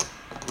be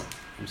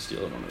I'm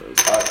stealing one of those.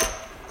 at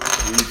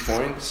 3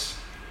 points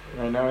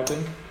right now, I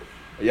think.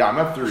 Yeah, I'm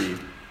at 3.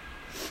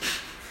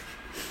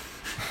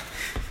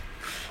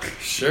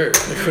 Sure,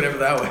 like whatever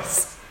that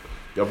was.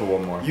 Go put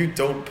one more. You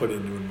don't put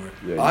in one more.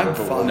 Yeah, you I'm don't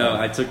put fine. one. No,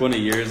 I took one of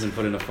yours and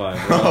put in a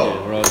 5. We're all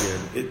good. We're all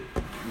good.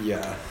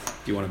 Yeah.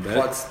 Do you want to bet?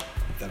 What's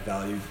that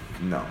value?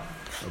 No.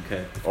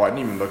 Okay. Oh, I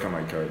didn't even look at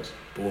my cards.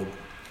 Bold.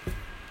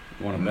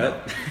 You want to No.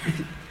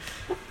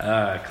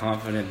 bet?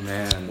 Confident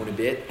man. Want a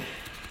bit?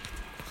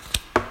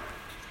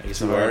 Ace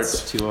 2 of hearts.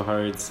 hearts, 2 of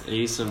hearts,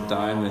 ace of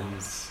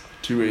diamonds.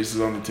 2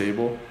 aces on the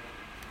table.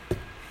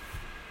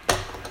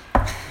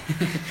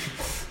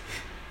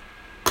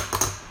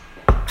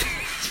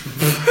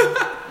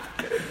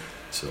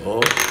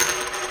 So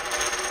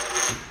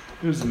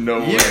There's no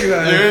You way.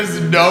 have-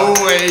 There's no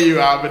way you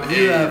have an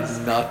you ace.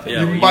 have nothing. Yeah,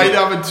 You well, might you-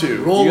 have a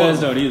 2. Roll You guys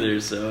one. don't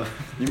either, so.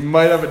 You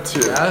might have a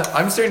 2. Yeah,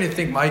 I'm starting to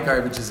think my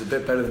garbage is a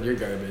bit better than your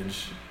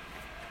garbage.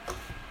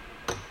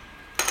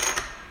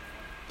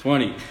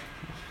 20.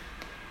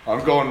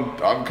 I'm calling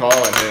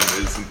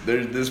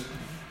him. This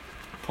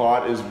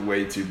pot is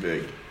way too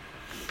big.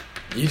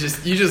 You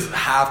just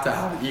have to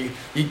have it.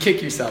 You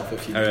kick yourself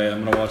if you. Alright,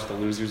 I'm gonna watch the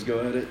losers go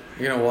at it.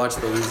 You're gonna watch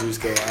the losers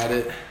go at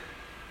it.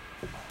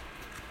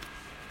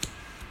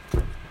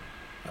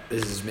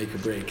 This is make or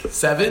break.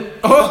 7?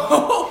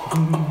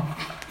 Oh!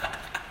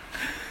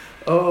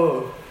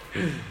 Oh.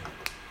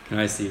 Can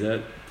I see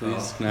that, please?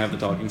 Oh. Can I have the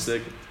talking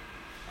stick?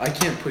 I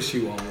can't push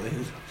you all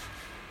in.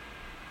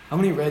 How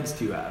many reds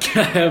do you have?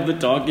 Can I have the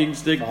talking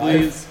stick, 5?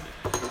 please?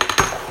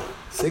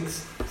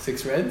 6?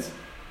 6 reds?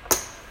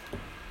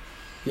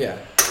 Yeah.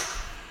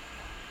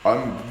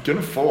 I'm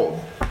gonna fold.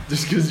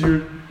 Just because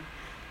you're.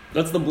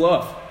 That's the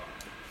bluff.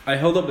 I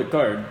held up the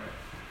card.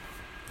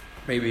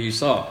 Maybe you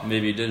saw,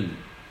 maybe you didn't.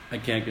 I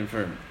can't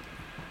confirm.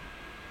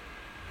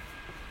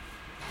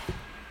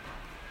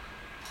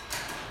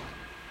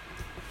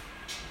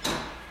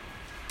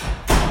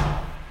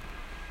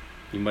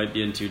 You might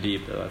be in too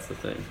deep, though, that's the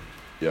thing.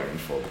 Yeah, I'm gonna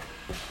fold.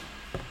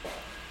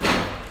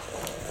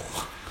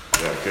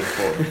 Yeah, good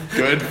fold.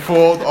 Good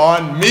fold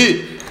on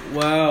me.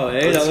 Wow,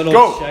 hey, that Let's little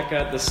go. check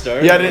at the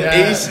start. He had an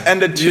Yeah. ace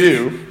and a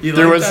 2. You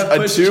There like was that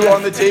a push 2 check?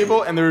 on the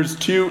table, and there was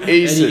 2 And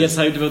he gets aces.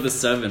 hyped about the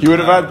 7. He would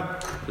have Wow.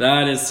 had,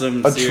 That is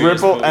some a serious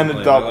triple poker and a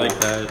play. double. I like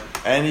that.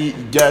 and he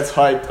gets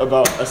hyped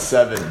about a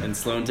 7. And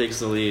Sloan takes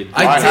the lead.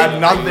 I did-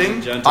 had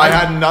nothing. Gentle. I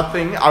had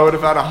nothing. I would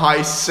have had a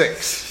high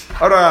 6.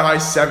 I would have had a high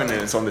 7,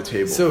 and it's on the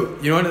table. So,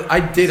 you know what? I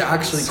did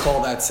actually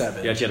call that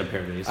 7. Yeah, she had a pair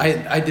of aces.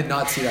 I did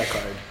not see that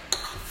card.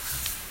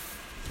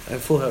 A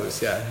full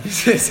house, yeah.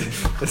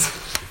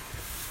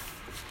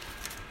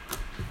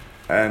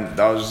 And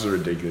that was just a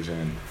ridiculous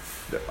hand.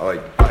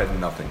 Like, I had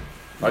nothing.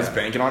 I was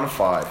banking on a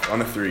 5. On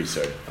a 3,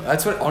 sorry.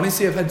 That's what,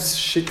 honestly, I've had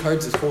shit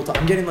cards this whole time.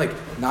 I'm getting like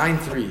 9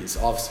 threes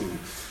offsuit.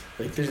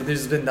 Like,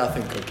 there's been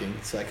nothing cooking.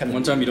 So I kind of.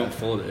 One time you don't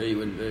fold it, you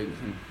win big.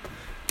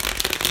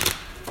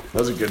 That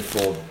was a good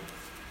fold.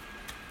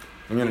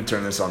 I'm gonna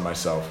turn this on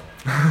myself.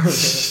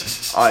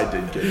 I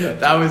did get that.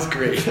 That was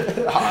great.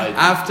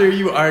 After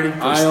you already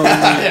pushed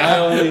I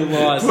only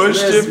lost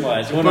Pushed this him-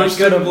 much. When I pushed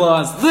could have him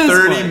lost this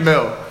 30 much.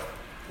 mil.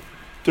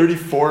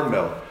 34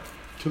 mil.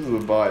 Because of the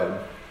buy-in.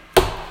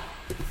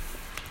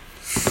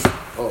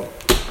 Oh,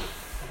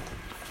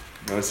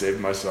 I'm gonna save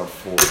myself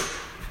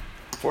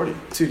 40.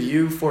 2 to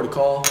you, 4 to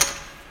call.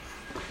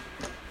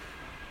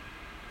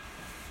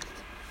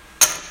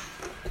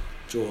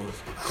 Joel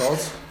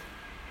calls.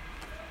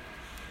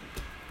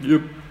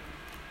 Yep.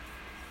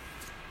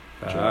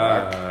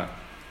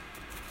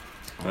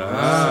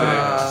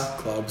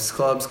 Clubs,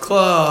 clubs,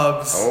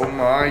 clubs. Oh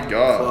my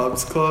god.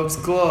 Clubs, clubs,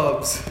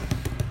 clubs.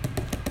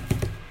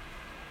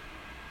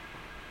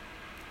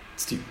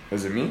 Steve.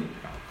 Is it me?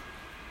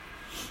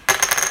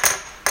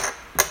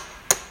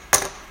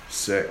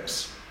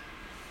 6.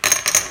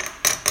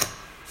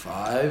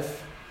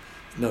 5.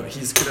 No,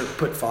 he's gonna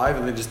put 5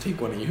 and then just take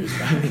one of yours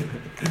back.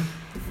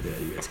 Yeah,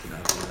 you guys can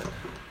have that.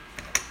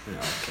 Yeah,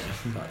 okay,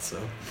 thought so.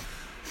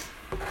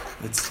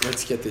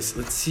 Let's get this.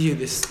 Let's see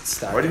this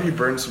stack. Why did you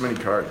burn so many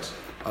cards?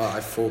 I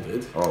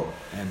folded, Oh,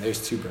 and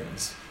there's 2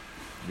 burns.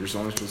 you're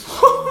only supposed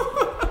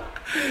to.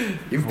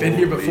 You've been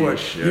here Holy before.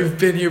 shit. You've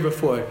been here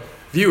before.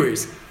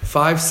 Viewers,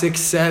 5, 6,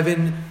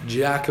 7,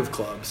 Jack of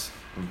clubs.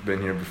 I've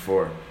been here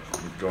before.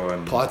 I'm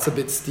going Pot's a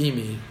bit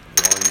steamy.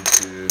 1,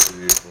 2,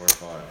 3, 4,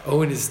 5.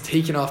 Owen is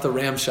taking off the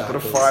Put ramshackles. a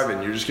 5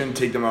 in. You're just gonna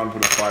take them out and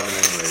put a 5 in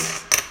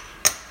anyways.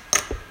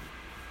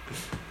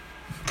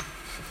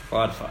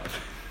 Quad 5.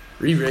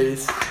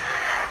 Re-raise.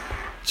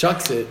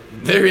 Chucks it.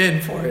 They're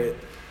in for it.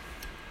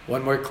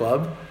 One more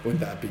club?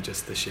 Wouldn't that be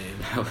just the shame?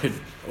 That would.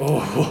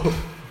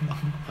 Oh.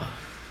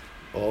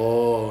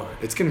 Oh.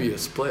 It's going to be a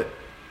split.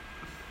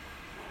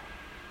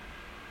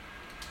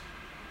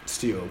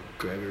 Steel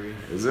Gregory.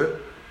 Is it?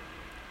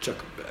 Chuck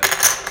him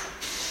back.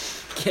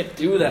 Can't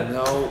do that.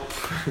 Nope.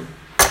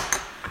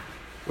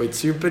 Wait,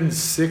 so you've been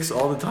 6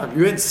 all the time.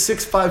 You went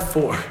 6, 5,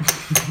 4.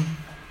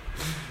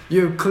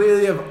 You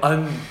clearly have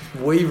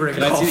unwavering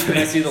Can I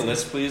confidence. see the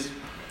list, please?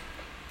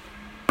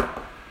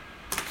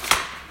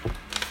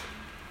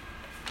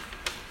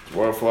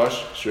 Royal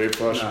flush, straight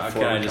flush. No,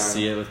 four can I of a just kind.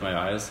 see it with my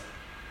eyes?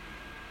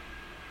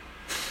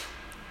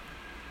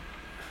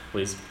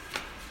 Please.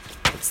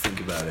 Let's think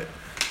about it.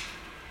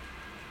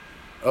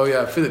 Oh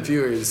yeah, for the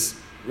viewers,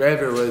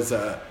 River was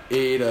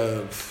 8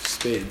 of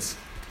spades.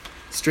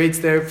 Straight's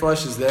there,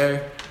 flush is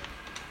there.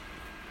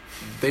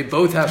 They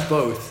both have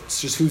both.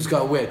 It's just who's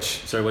got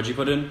which. Sorry, what'd you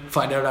put in?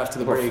 Find out after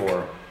the Or break.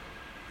 4.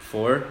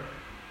 4?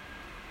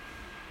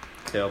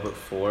 Okay, I'll put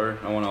 4.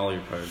 I want all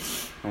your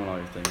cards. I want all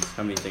your things.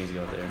 How many things you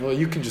got there? Well,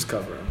 you can just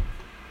cover them.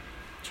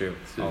 True.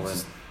 So All in.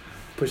 just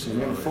pushing I'm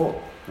them gonna over.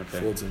 fold. Okay.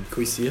 Folds in. Can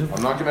we see him?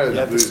 I'm not gonna You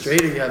have the lose.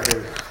 straight or you have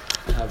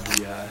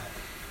the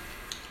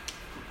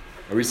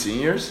Are we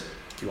seeing yours?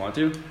 You want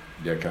to?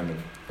 Yeah, kind of.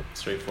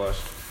 Straight flush.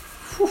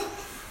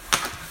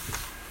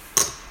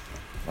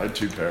 I had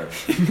 2 pairs.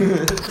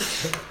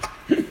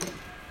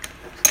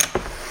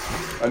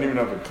 I don't even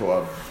have a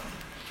club.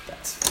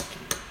 That's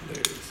fucking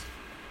hilarious.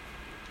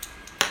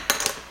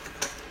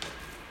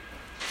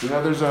 So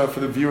now there's for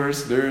the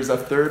viewers, there's a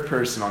third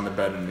person on the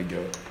bed in the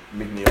go.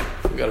 McNeil.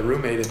 We got a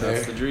roommate in That's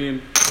there. the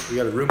dream. We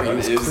got a roommate That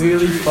who's is the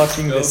clearly dream.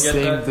 fucking Go the get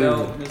same that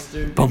belt, dude.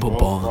 mister. Bum bum Both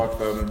bum. fuck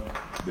them.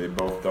 They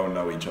both don't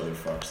know each other.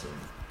 Fucks them.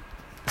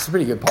 It's a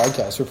pretty good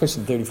podcast. We're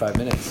pushing 35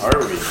 minutes. Are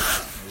we?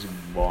 It's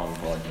a long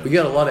podcast. We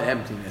got a lot of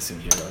emptiness in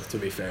here, though, to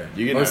be fair.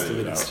 You can Most edit of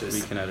it it is out.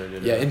 just. We can edit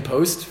it. Yeah, out. in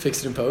post,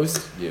 fix it in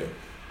post. Yeah.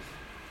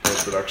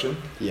 Post production.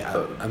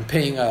 Yeah, I'm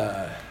paying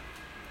a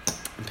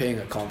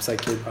comp sci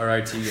kid.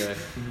 RIT guy.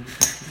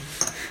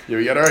 Yeah,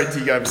 we got our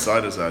IT guy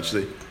beside us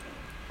actually.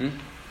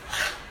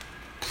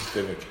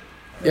 Vivek.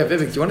 Yeah,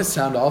 Vivek, do you want to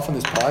sound off on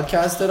this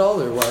podcast at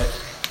all, or what?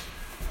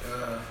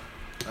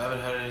 I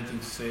haven't had anything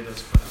to say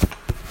thus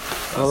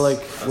far. Well, like,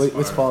 That's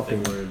what's far.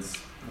 popping? Big words.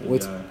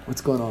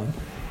 What's going on?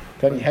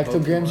 Got any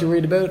hectograms you're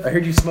worried about? I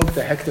heard you smoked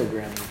a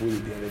hectogram of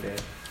weed the other day.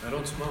 I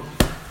don't smoke.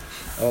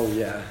 Oh,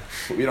 yeah.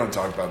 We don't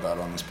talk about that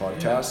on this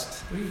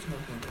podcast. What are you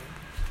talking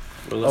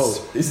about? Well,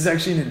 Oh, this is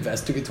actually an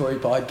investigatory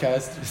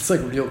podcast. It's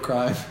like real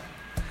crime.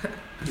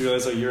 you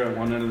realize like you're at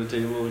one end of the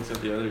table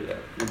except the other? Yeah,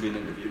 it'll be an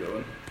interview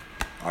going.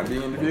 I'm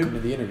being Welcome interviewed. to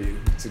the interview.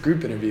 It's a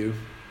group interview.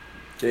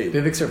 Okay.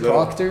 Vivek's our Hello.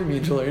 proctor. Me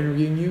and Joel are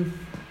interviewing you.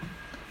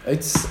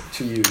 It's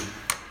to you.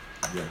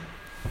 Yeah.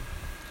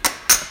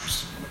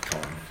 Just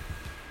calling.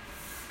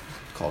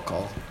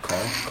 Call.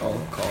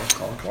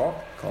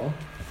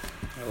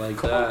 I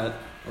like that.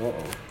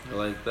 Uh-oh. I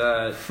like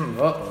that.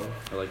 Uh-oh.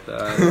 I like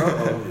that.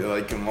 Uh-oh. You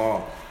like them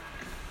all.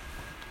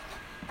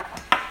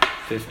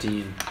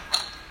 15.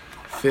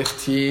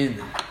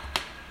 15.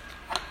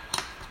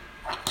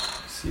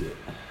 See it.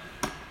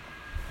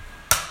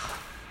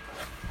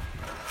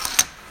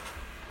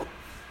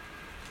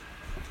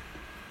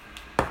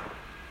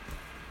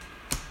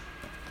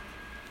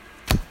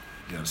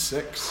 You got a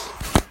 6.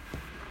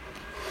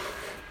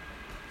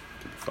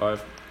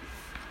 5.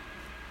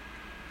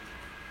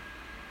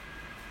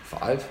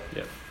 5?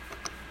 Yep.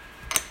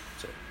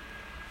 So,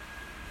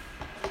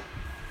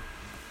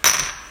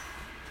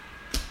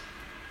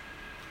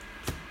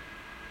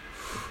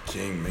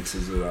 King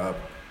mixes it up.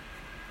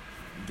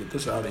 Get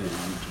this out of here.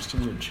 You just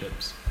give me your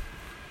chips.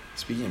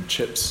 Speaking of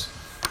chips,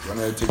 you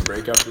want to take a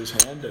break after this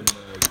hand and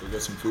go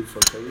get some food for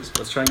our players?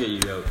 let's try and get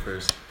you out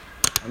first.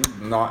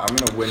 I'm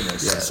gonna win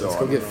this. Yeah, so let's I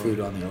go don't get know. food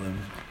on the limb.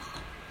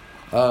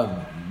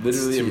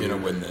 Literally, I'm Let's gonna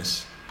do- win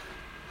this.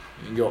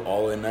 You can go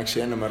all in next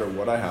hand no matter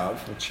what I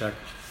have. We'll check.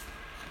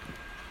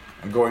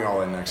 I'm going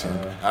all in next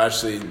hand.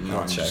 Actually, no,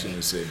 I'll I'm just check.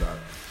 gonna save that.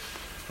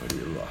 What are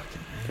you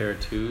rocking? Pair of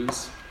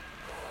 2s.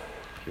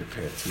 Your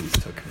pair of twos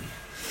took me.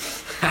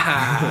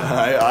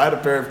 I had a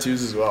pair of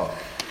 2s as well,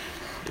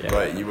 Yeah.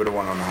 but you would have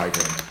won on the high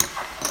card.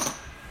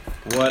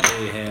 What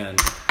a hand.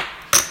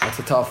 That's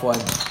a tough one.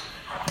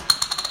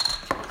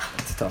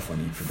 That's a tough one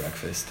to eat for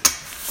breakfast.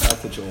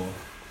 That's a Joel.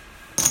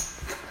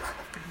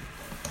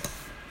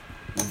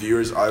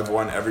 Viewers, I've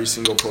won every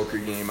single poker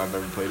game I've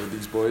ever played with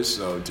these boys,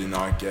 so do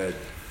not get.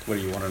 What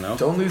do you want to know?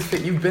 Don't lose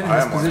fit. You've been in I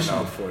this am on it position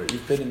now. before.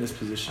 You've been in this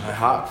position. I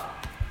have,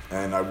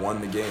 and I won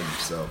the game,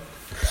 so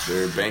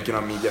they're banking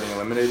on me getting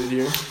eliminated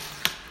here.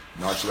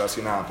 Not sure that's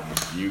gonna happen.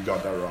 You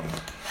got that wrong.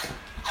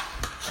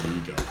 There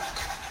you go.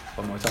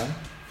 One more time.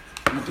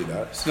 You do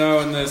that. So now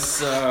in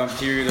this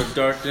period of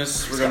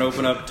darkness, we're going to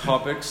open up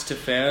topics to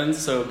fans,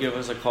 so give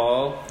us a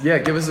call. Yeah,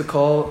 give us a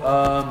call.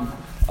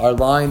 Our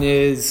line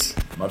is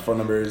My phone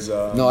number is.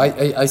 no.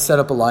 I set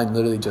up a line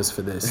literally just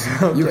for this.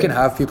 You Okay. can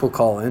have people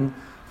call in.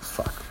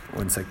 Fuck.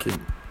 1 second.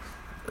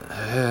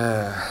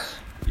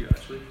 You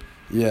actually?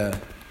 Yeah.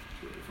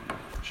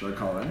 Should I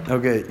call in?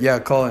 Okay. Yeah.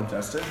 Call in.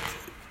 Test it?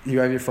 You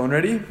have your phone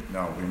ready?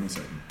 No, wait me a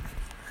second.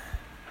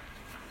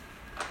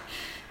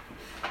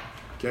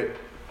 Okay.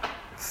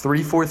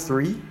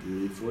 343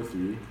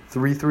 343.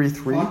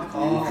 333 Fuck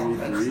off.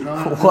 That's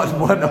not.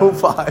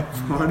 1105.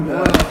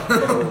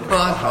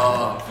 Fuck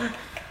off.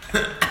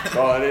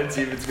 Call it in,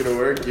 see if it's gonna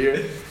work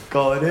here.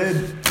 Call it in.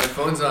 My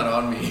phone's not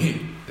on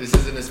me. This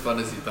isn't as fun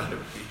as you thought it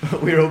would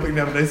be. We were hoping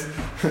to have a nice.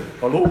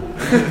 Hello.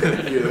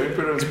 Here, let me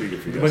put it on speaker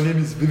for you My guys. name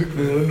is Vivek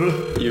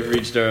Narendra. You've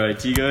reached our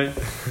IT guy.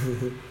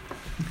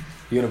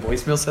 You got a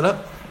voicemail set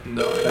up?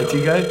 No, I IT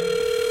don't. guy?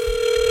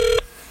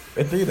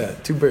 And look at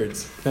that. 2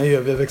 birds. Now you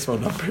have Vivek's phone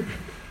number.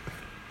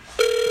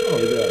 Oh,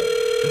 look at that.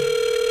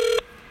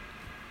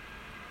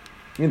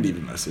 You can leave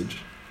a message.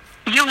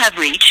 You have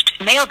reached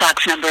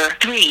mailbox number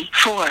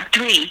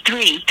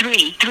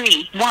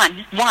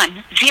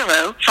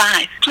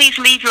 34333311105. Please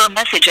leave your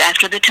message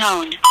after the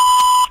tone.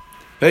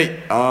 Hey,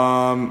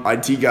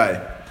 IT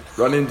guy.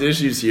 Run into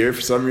issues here.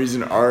 For some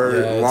reason, our Yeah,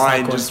 it's not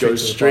line going just straight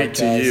goes to the straight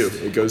to you.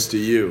 podcast. It goes to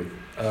you.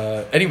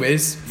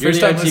 Anyways, You're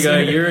first the time IT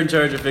listener. guy. You're in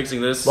charge of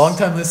fixing this. Long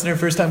time listener,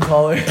 first time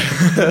caller.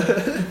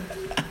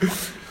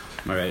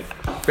 All right.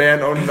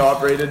 Fan owned and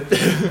operated.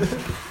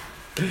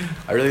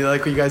 I really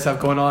like what you guys have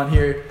going on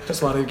here.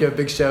 Just wanted to give a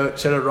big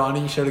shout out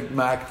Ronnie, shout out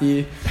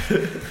MacD.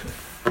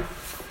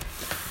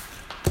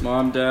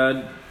 Mom,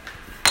 Dad.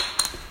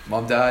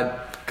 Mom,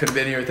 Dad, could have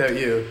been here without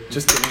you.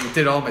 Just kidding,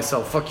 did it all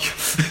myself. Fuck you.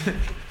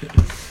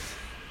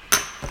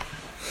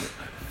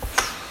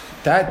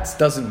 That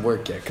doesn't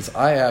work yet because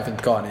I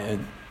haven't gone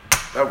in.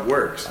 That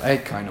works.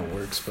 It kind of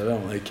works, but I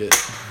don't like it.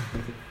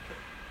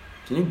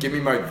 Can you give me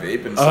my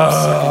vape and stop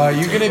sucking Are the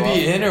you tape gonna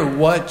be off? in or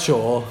what,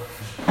 Joel?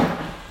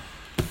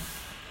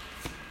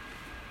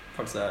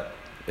 What's that?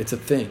 It's a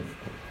thing.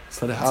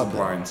 Just let it It's a happen.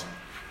 blind.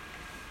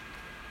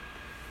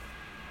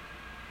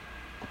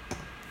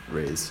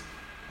 Raise.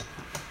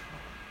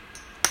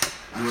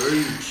 Where are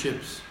your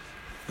chips?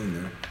 In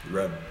there.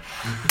 Red.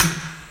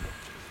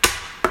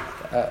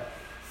 Yeah,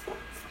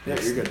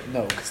 you're good.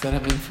 No, because then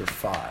I'm in for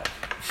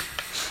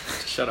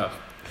 5. Shut up.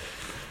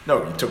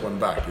 No, you took one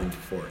back in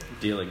 4.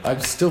 Dealing.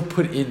 I've still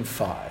put in You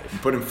 5.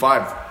 put in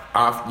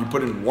 5. You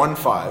put in 1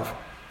 5.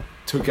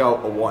 Took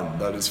out a 1.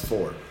 That is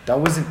 4. That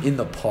wasn't in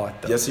the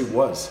pot, though. Yes, it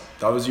was.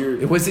 That was your.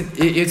 It wasn't.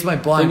 It's my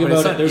blind, Think but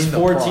it's about not it. There's in the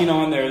 14 pot.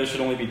 on there. There should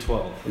only be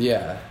 12.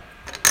 Yeah.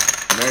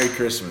 Merry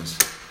Christmas.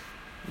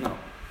 No.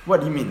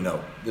 What do you mean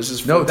no? This is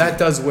 14. No, that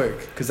does work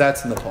because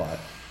that's in the pot.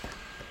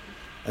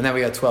 And then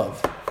we got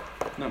 12.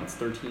 No, it's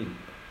 13.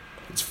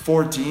 It's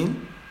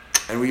 14,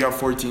 and we got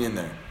 14 in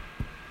there.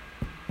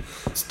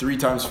 It's 3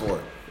 times 4.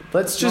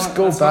 Let's just not-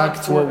 go that's back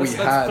not to what four, we that's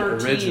had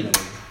 13. originally.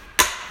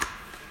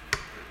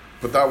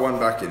 Put that 1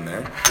 back in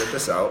there. Get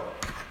this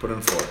out. Put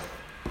in 4.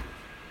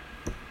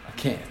 I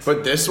can't.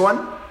 But this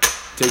one,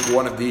 take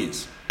 1 of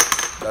these.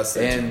 That's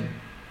 13. And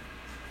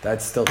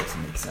that still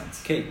doesn't make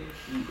sense. Okay,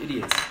 you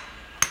idiots.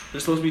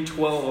 There's supposed to be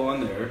 12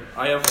 on there.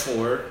 I have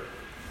 4.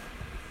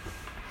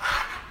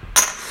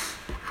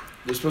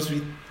 There's supposed to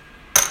be.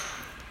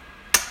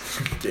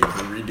 Okay,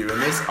 we're redoing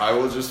this. I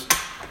will just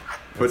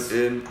put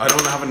in. I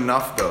don't have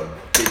enough though.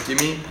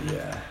 Okay,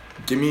 Yeah.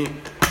 give me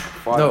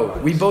 5. No,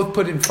 we both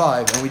put in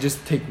 5, and we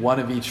just take 1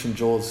 of each from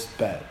Joel's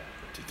bet.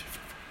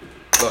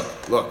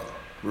 Look.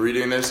 We're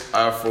redoing this.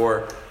 I have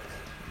 4.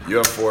 You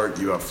have 4.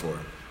 You have 4.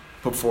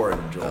 Put 4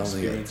 in Joel's. I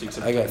only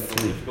Experiencing I got some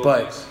 3. difficult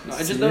But things. No, I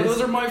just serious?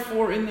 those are my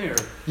 4 in there.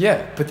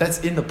 Yeah, but that's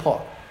in the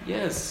pot.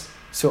 Yes.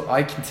 So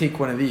I can take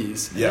one of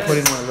these and Yes. put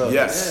in one of those.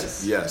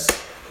 Yes. Yes. Yes.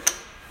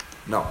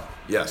 No.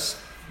 Yes.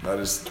 That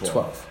is 12.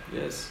 12.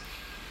 Yes.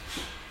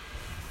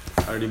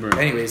 I already burned.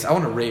 Anyways, I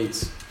want to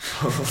raise.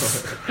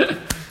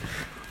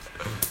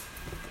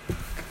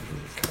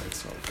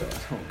 Cards. Oh god.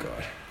 Oh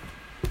god.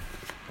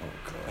 Oh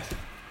god.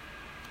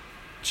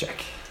 Check.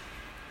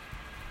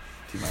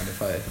 Do you mind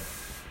if I?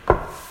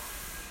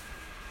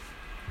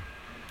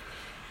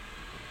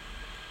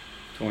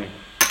 20.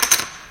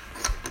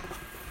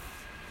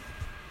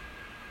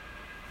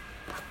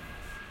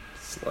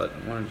 Slut.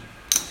 One.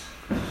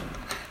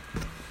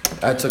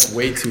 That took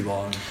way too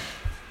long.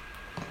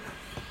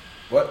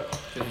 What?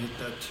 Can I hit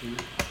that too?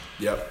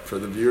 Yep. For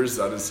the viewers,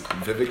 that is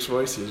Vivek's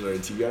voice. He's our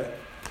IT guy.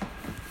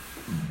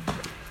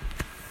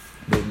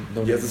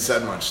 No, He hasn't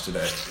said much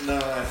today. No, I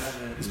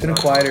haven't. It's been a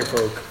quieter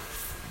folk.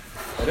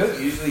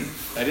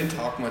 I didn't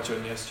talk much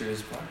on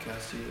yesterday's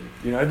podcast either.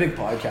 You're not a big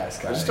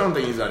podcast guy. I just don't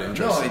think he's that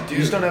interesting. No, I do. You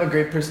just don't have a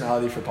great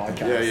personality for podcasts.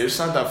 Yeah, you're just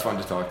not that fun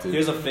to talk to. He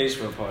has a face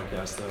for a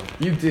podcast,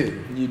 though. You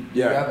do. You have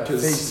Yeah, a face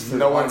because for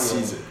no one audio.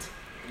 sees it.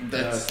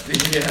 That's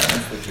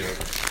That's the joke.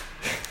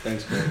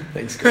 Thanks, Greg.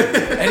 Thanks, Greg.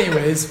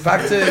 Anyways,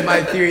 back to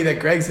my theory that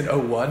Greg's an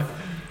 01.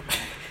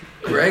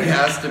 Greg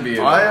has to be.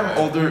 I am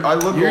older. I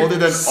look You're older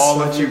than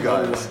all of such you an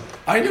guys. 01.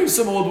 I know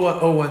some old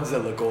 01s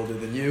that look older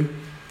than you.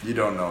 You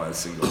don't know a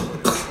single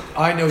one.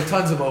 I know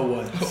tons of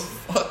 01s.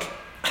 Fuck.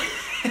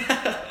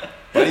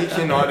 But he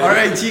cannot. Our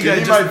IT Give guy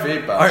me just- my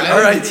vape back.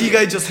 Our IT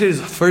guy just hit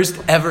his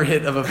first ever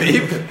hit of a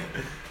vape.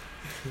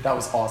 That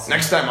was awesome.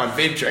 Next time on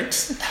Vape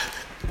Tricks.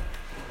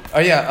 Oh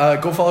yeah,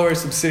 go follow our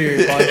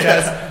subsidiary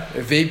podcast,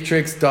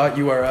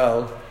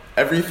 vapetricks.url.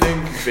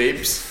 Everything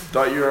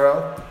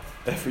vapes.url.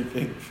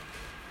 Everything.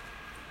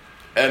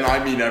 And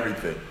I mean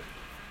everything.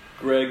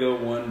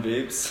 Greg01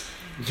 Vapes.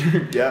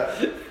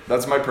 Yeah,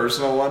 that's my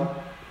personal one.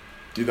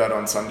 Do that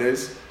on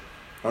Sundays.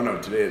 Oh no,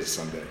 today is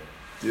Sunday.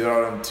 Do that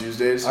on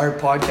Tuesdays. Our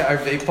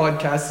vape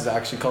podcast is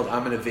actually called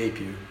I'm Gonna Vape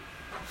You.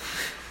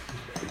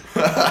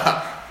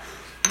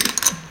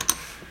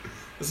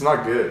 It's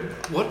not good.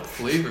 What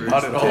flavor? Not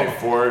is at that? all. Okay,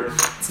 for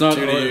It's not.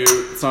 Two to you,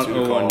 It's not two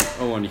to 01,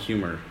 call. 01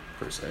 humor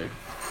per se.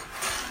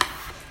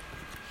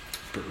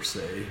 Per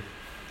se.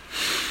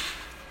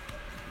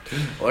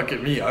 Look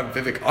at me, I'm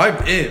Vivek. I'm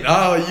in.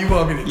 Oh, you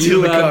want me to deal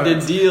You the have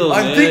cards. the deal,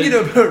 I'm man. thinking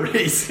about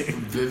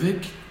racing.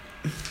 Vivek?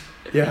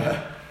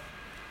 Yeah.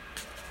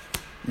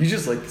 You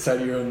just like the sound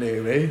of your own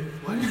name, eh?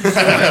 Why did you say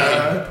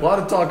that? A lot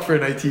of talk for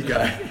an IT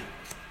guy.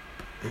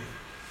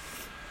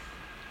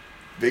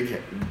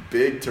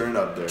 big turn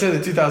up there. To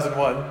the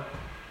 2001.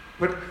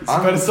 But He's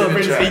about to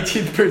celebrate his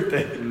check. 18th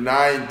birthday.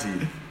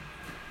 90.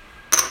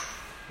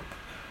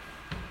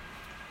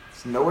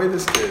 There's no way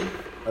this kid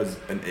has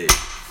an 8.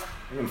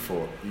 I'm in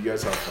 4. You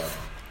guys have 5.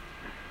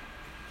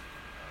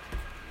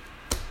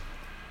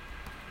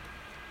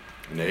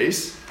 An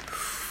ace?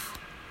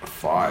 A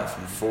 5.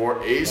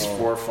 4 ace, Oh.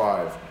 4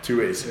 5. 2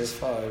 There's aces.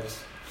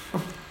 5s.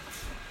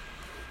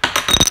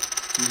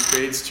 2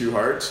 spades, 2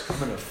 hearts.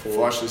 I'm in a 4.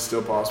 Flush is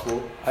still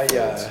possible. I did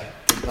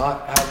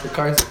not have the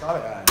cards I thought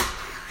I had.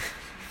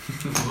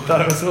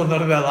 Thought I was holding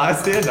none of that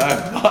last hand.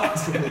 I'm not.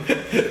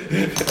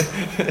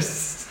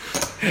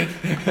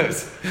 That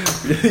was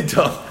really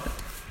dumb.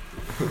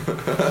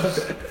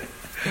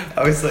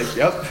 I was like,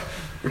 yep,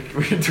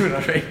 we're doing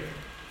all right.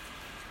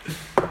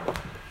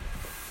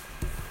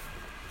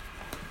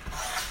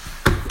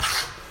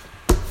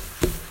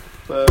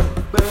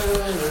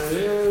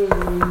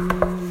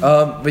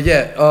 But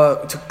yeah,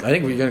 I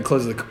think we're gonna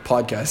close the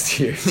podcast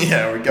here.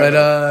 Yeah, we got But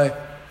it.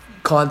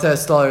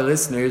 contest to all our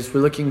listeners.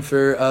 We're looking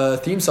for a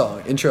theme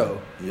song, intro.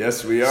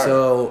 Yes, we are.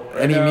 So,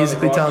 Right any now,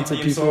 musically the Rocky talented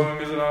theme people?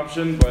 song is an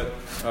option, but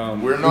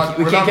we're not.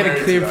 we we're can't not get it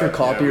married cleared to for that.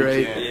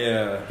 copyright. Yeah, we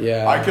can't.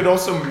 Yeah. I could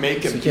also make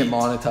a So we beat. can't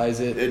monetize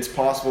it. It's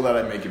possible that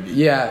I make a beat.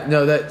 Yeah,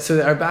 no, so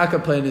our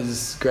backup plan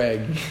is Greg.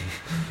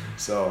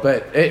 So.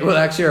 But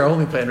actually our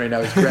only plan right now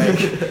is Greg.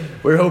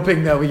 We're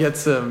hoping that we get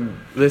some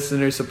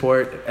listener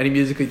support. Any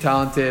musically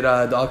talented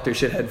Dr.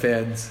 Shithead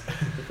fans,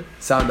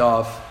 sound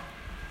off.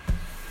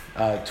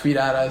 Tweet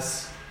at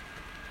us.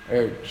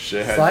 Or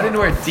Shithead. slide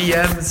into our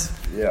DMs.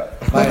 Yeah.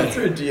 My- That's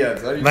our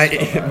DMs. How do you My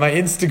spell that? my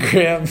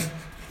Instagram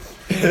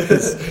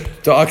is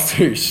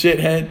Dr.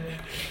 Shithead.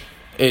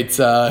 It's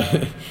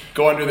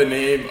Go under the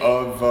name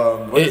of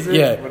what is it?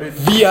 yeah, What is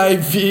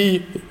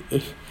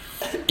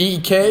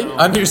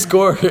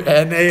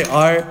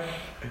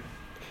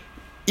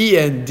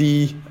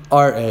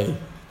VIVEK_NARENDRA.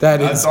 That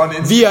That's is on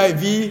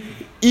Instagram.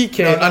 VIVEK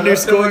No,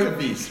 underscore. look at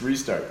these.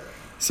 Restart.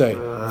 Sorry,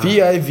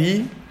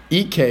 VIVEK_NARENDRA.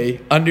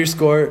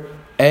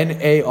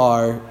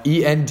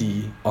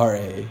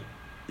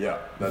 Yeah.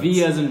 That's,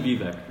 V as in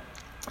Vivek.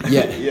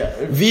 Yeah.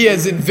 Yeah. V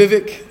as in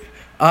Vivek.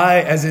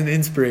 I as in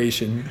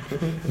inspiration.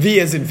 V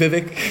as in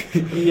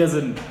Vivek. E as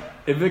in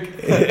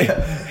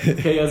Ivik.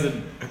 K as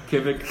in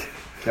Kivik.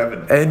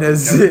 Kevin. N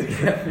as in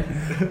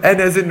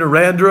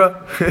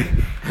Narendra.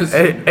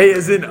 A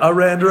as in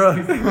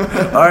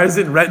Arandra. R as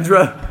in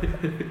Rendra.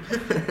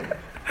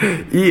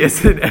 E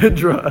as in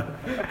Endra.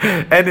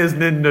 N as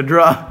in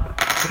Nadra.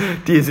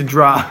 D as in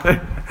Dra.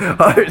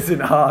 R as in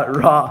Ha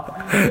Ra.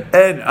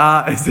 N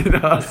as in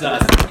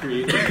Assassin's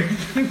Creed.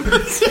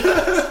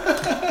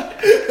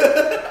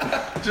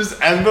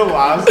 Just end the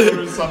last one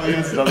with something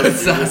that's another.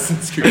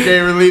 Assassin's Creed.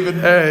 Okay, we're leaving.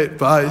 Alright,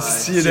 bye.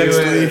 See you See you next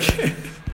later. week.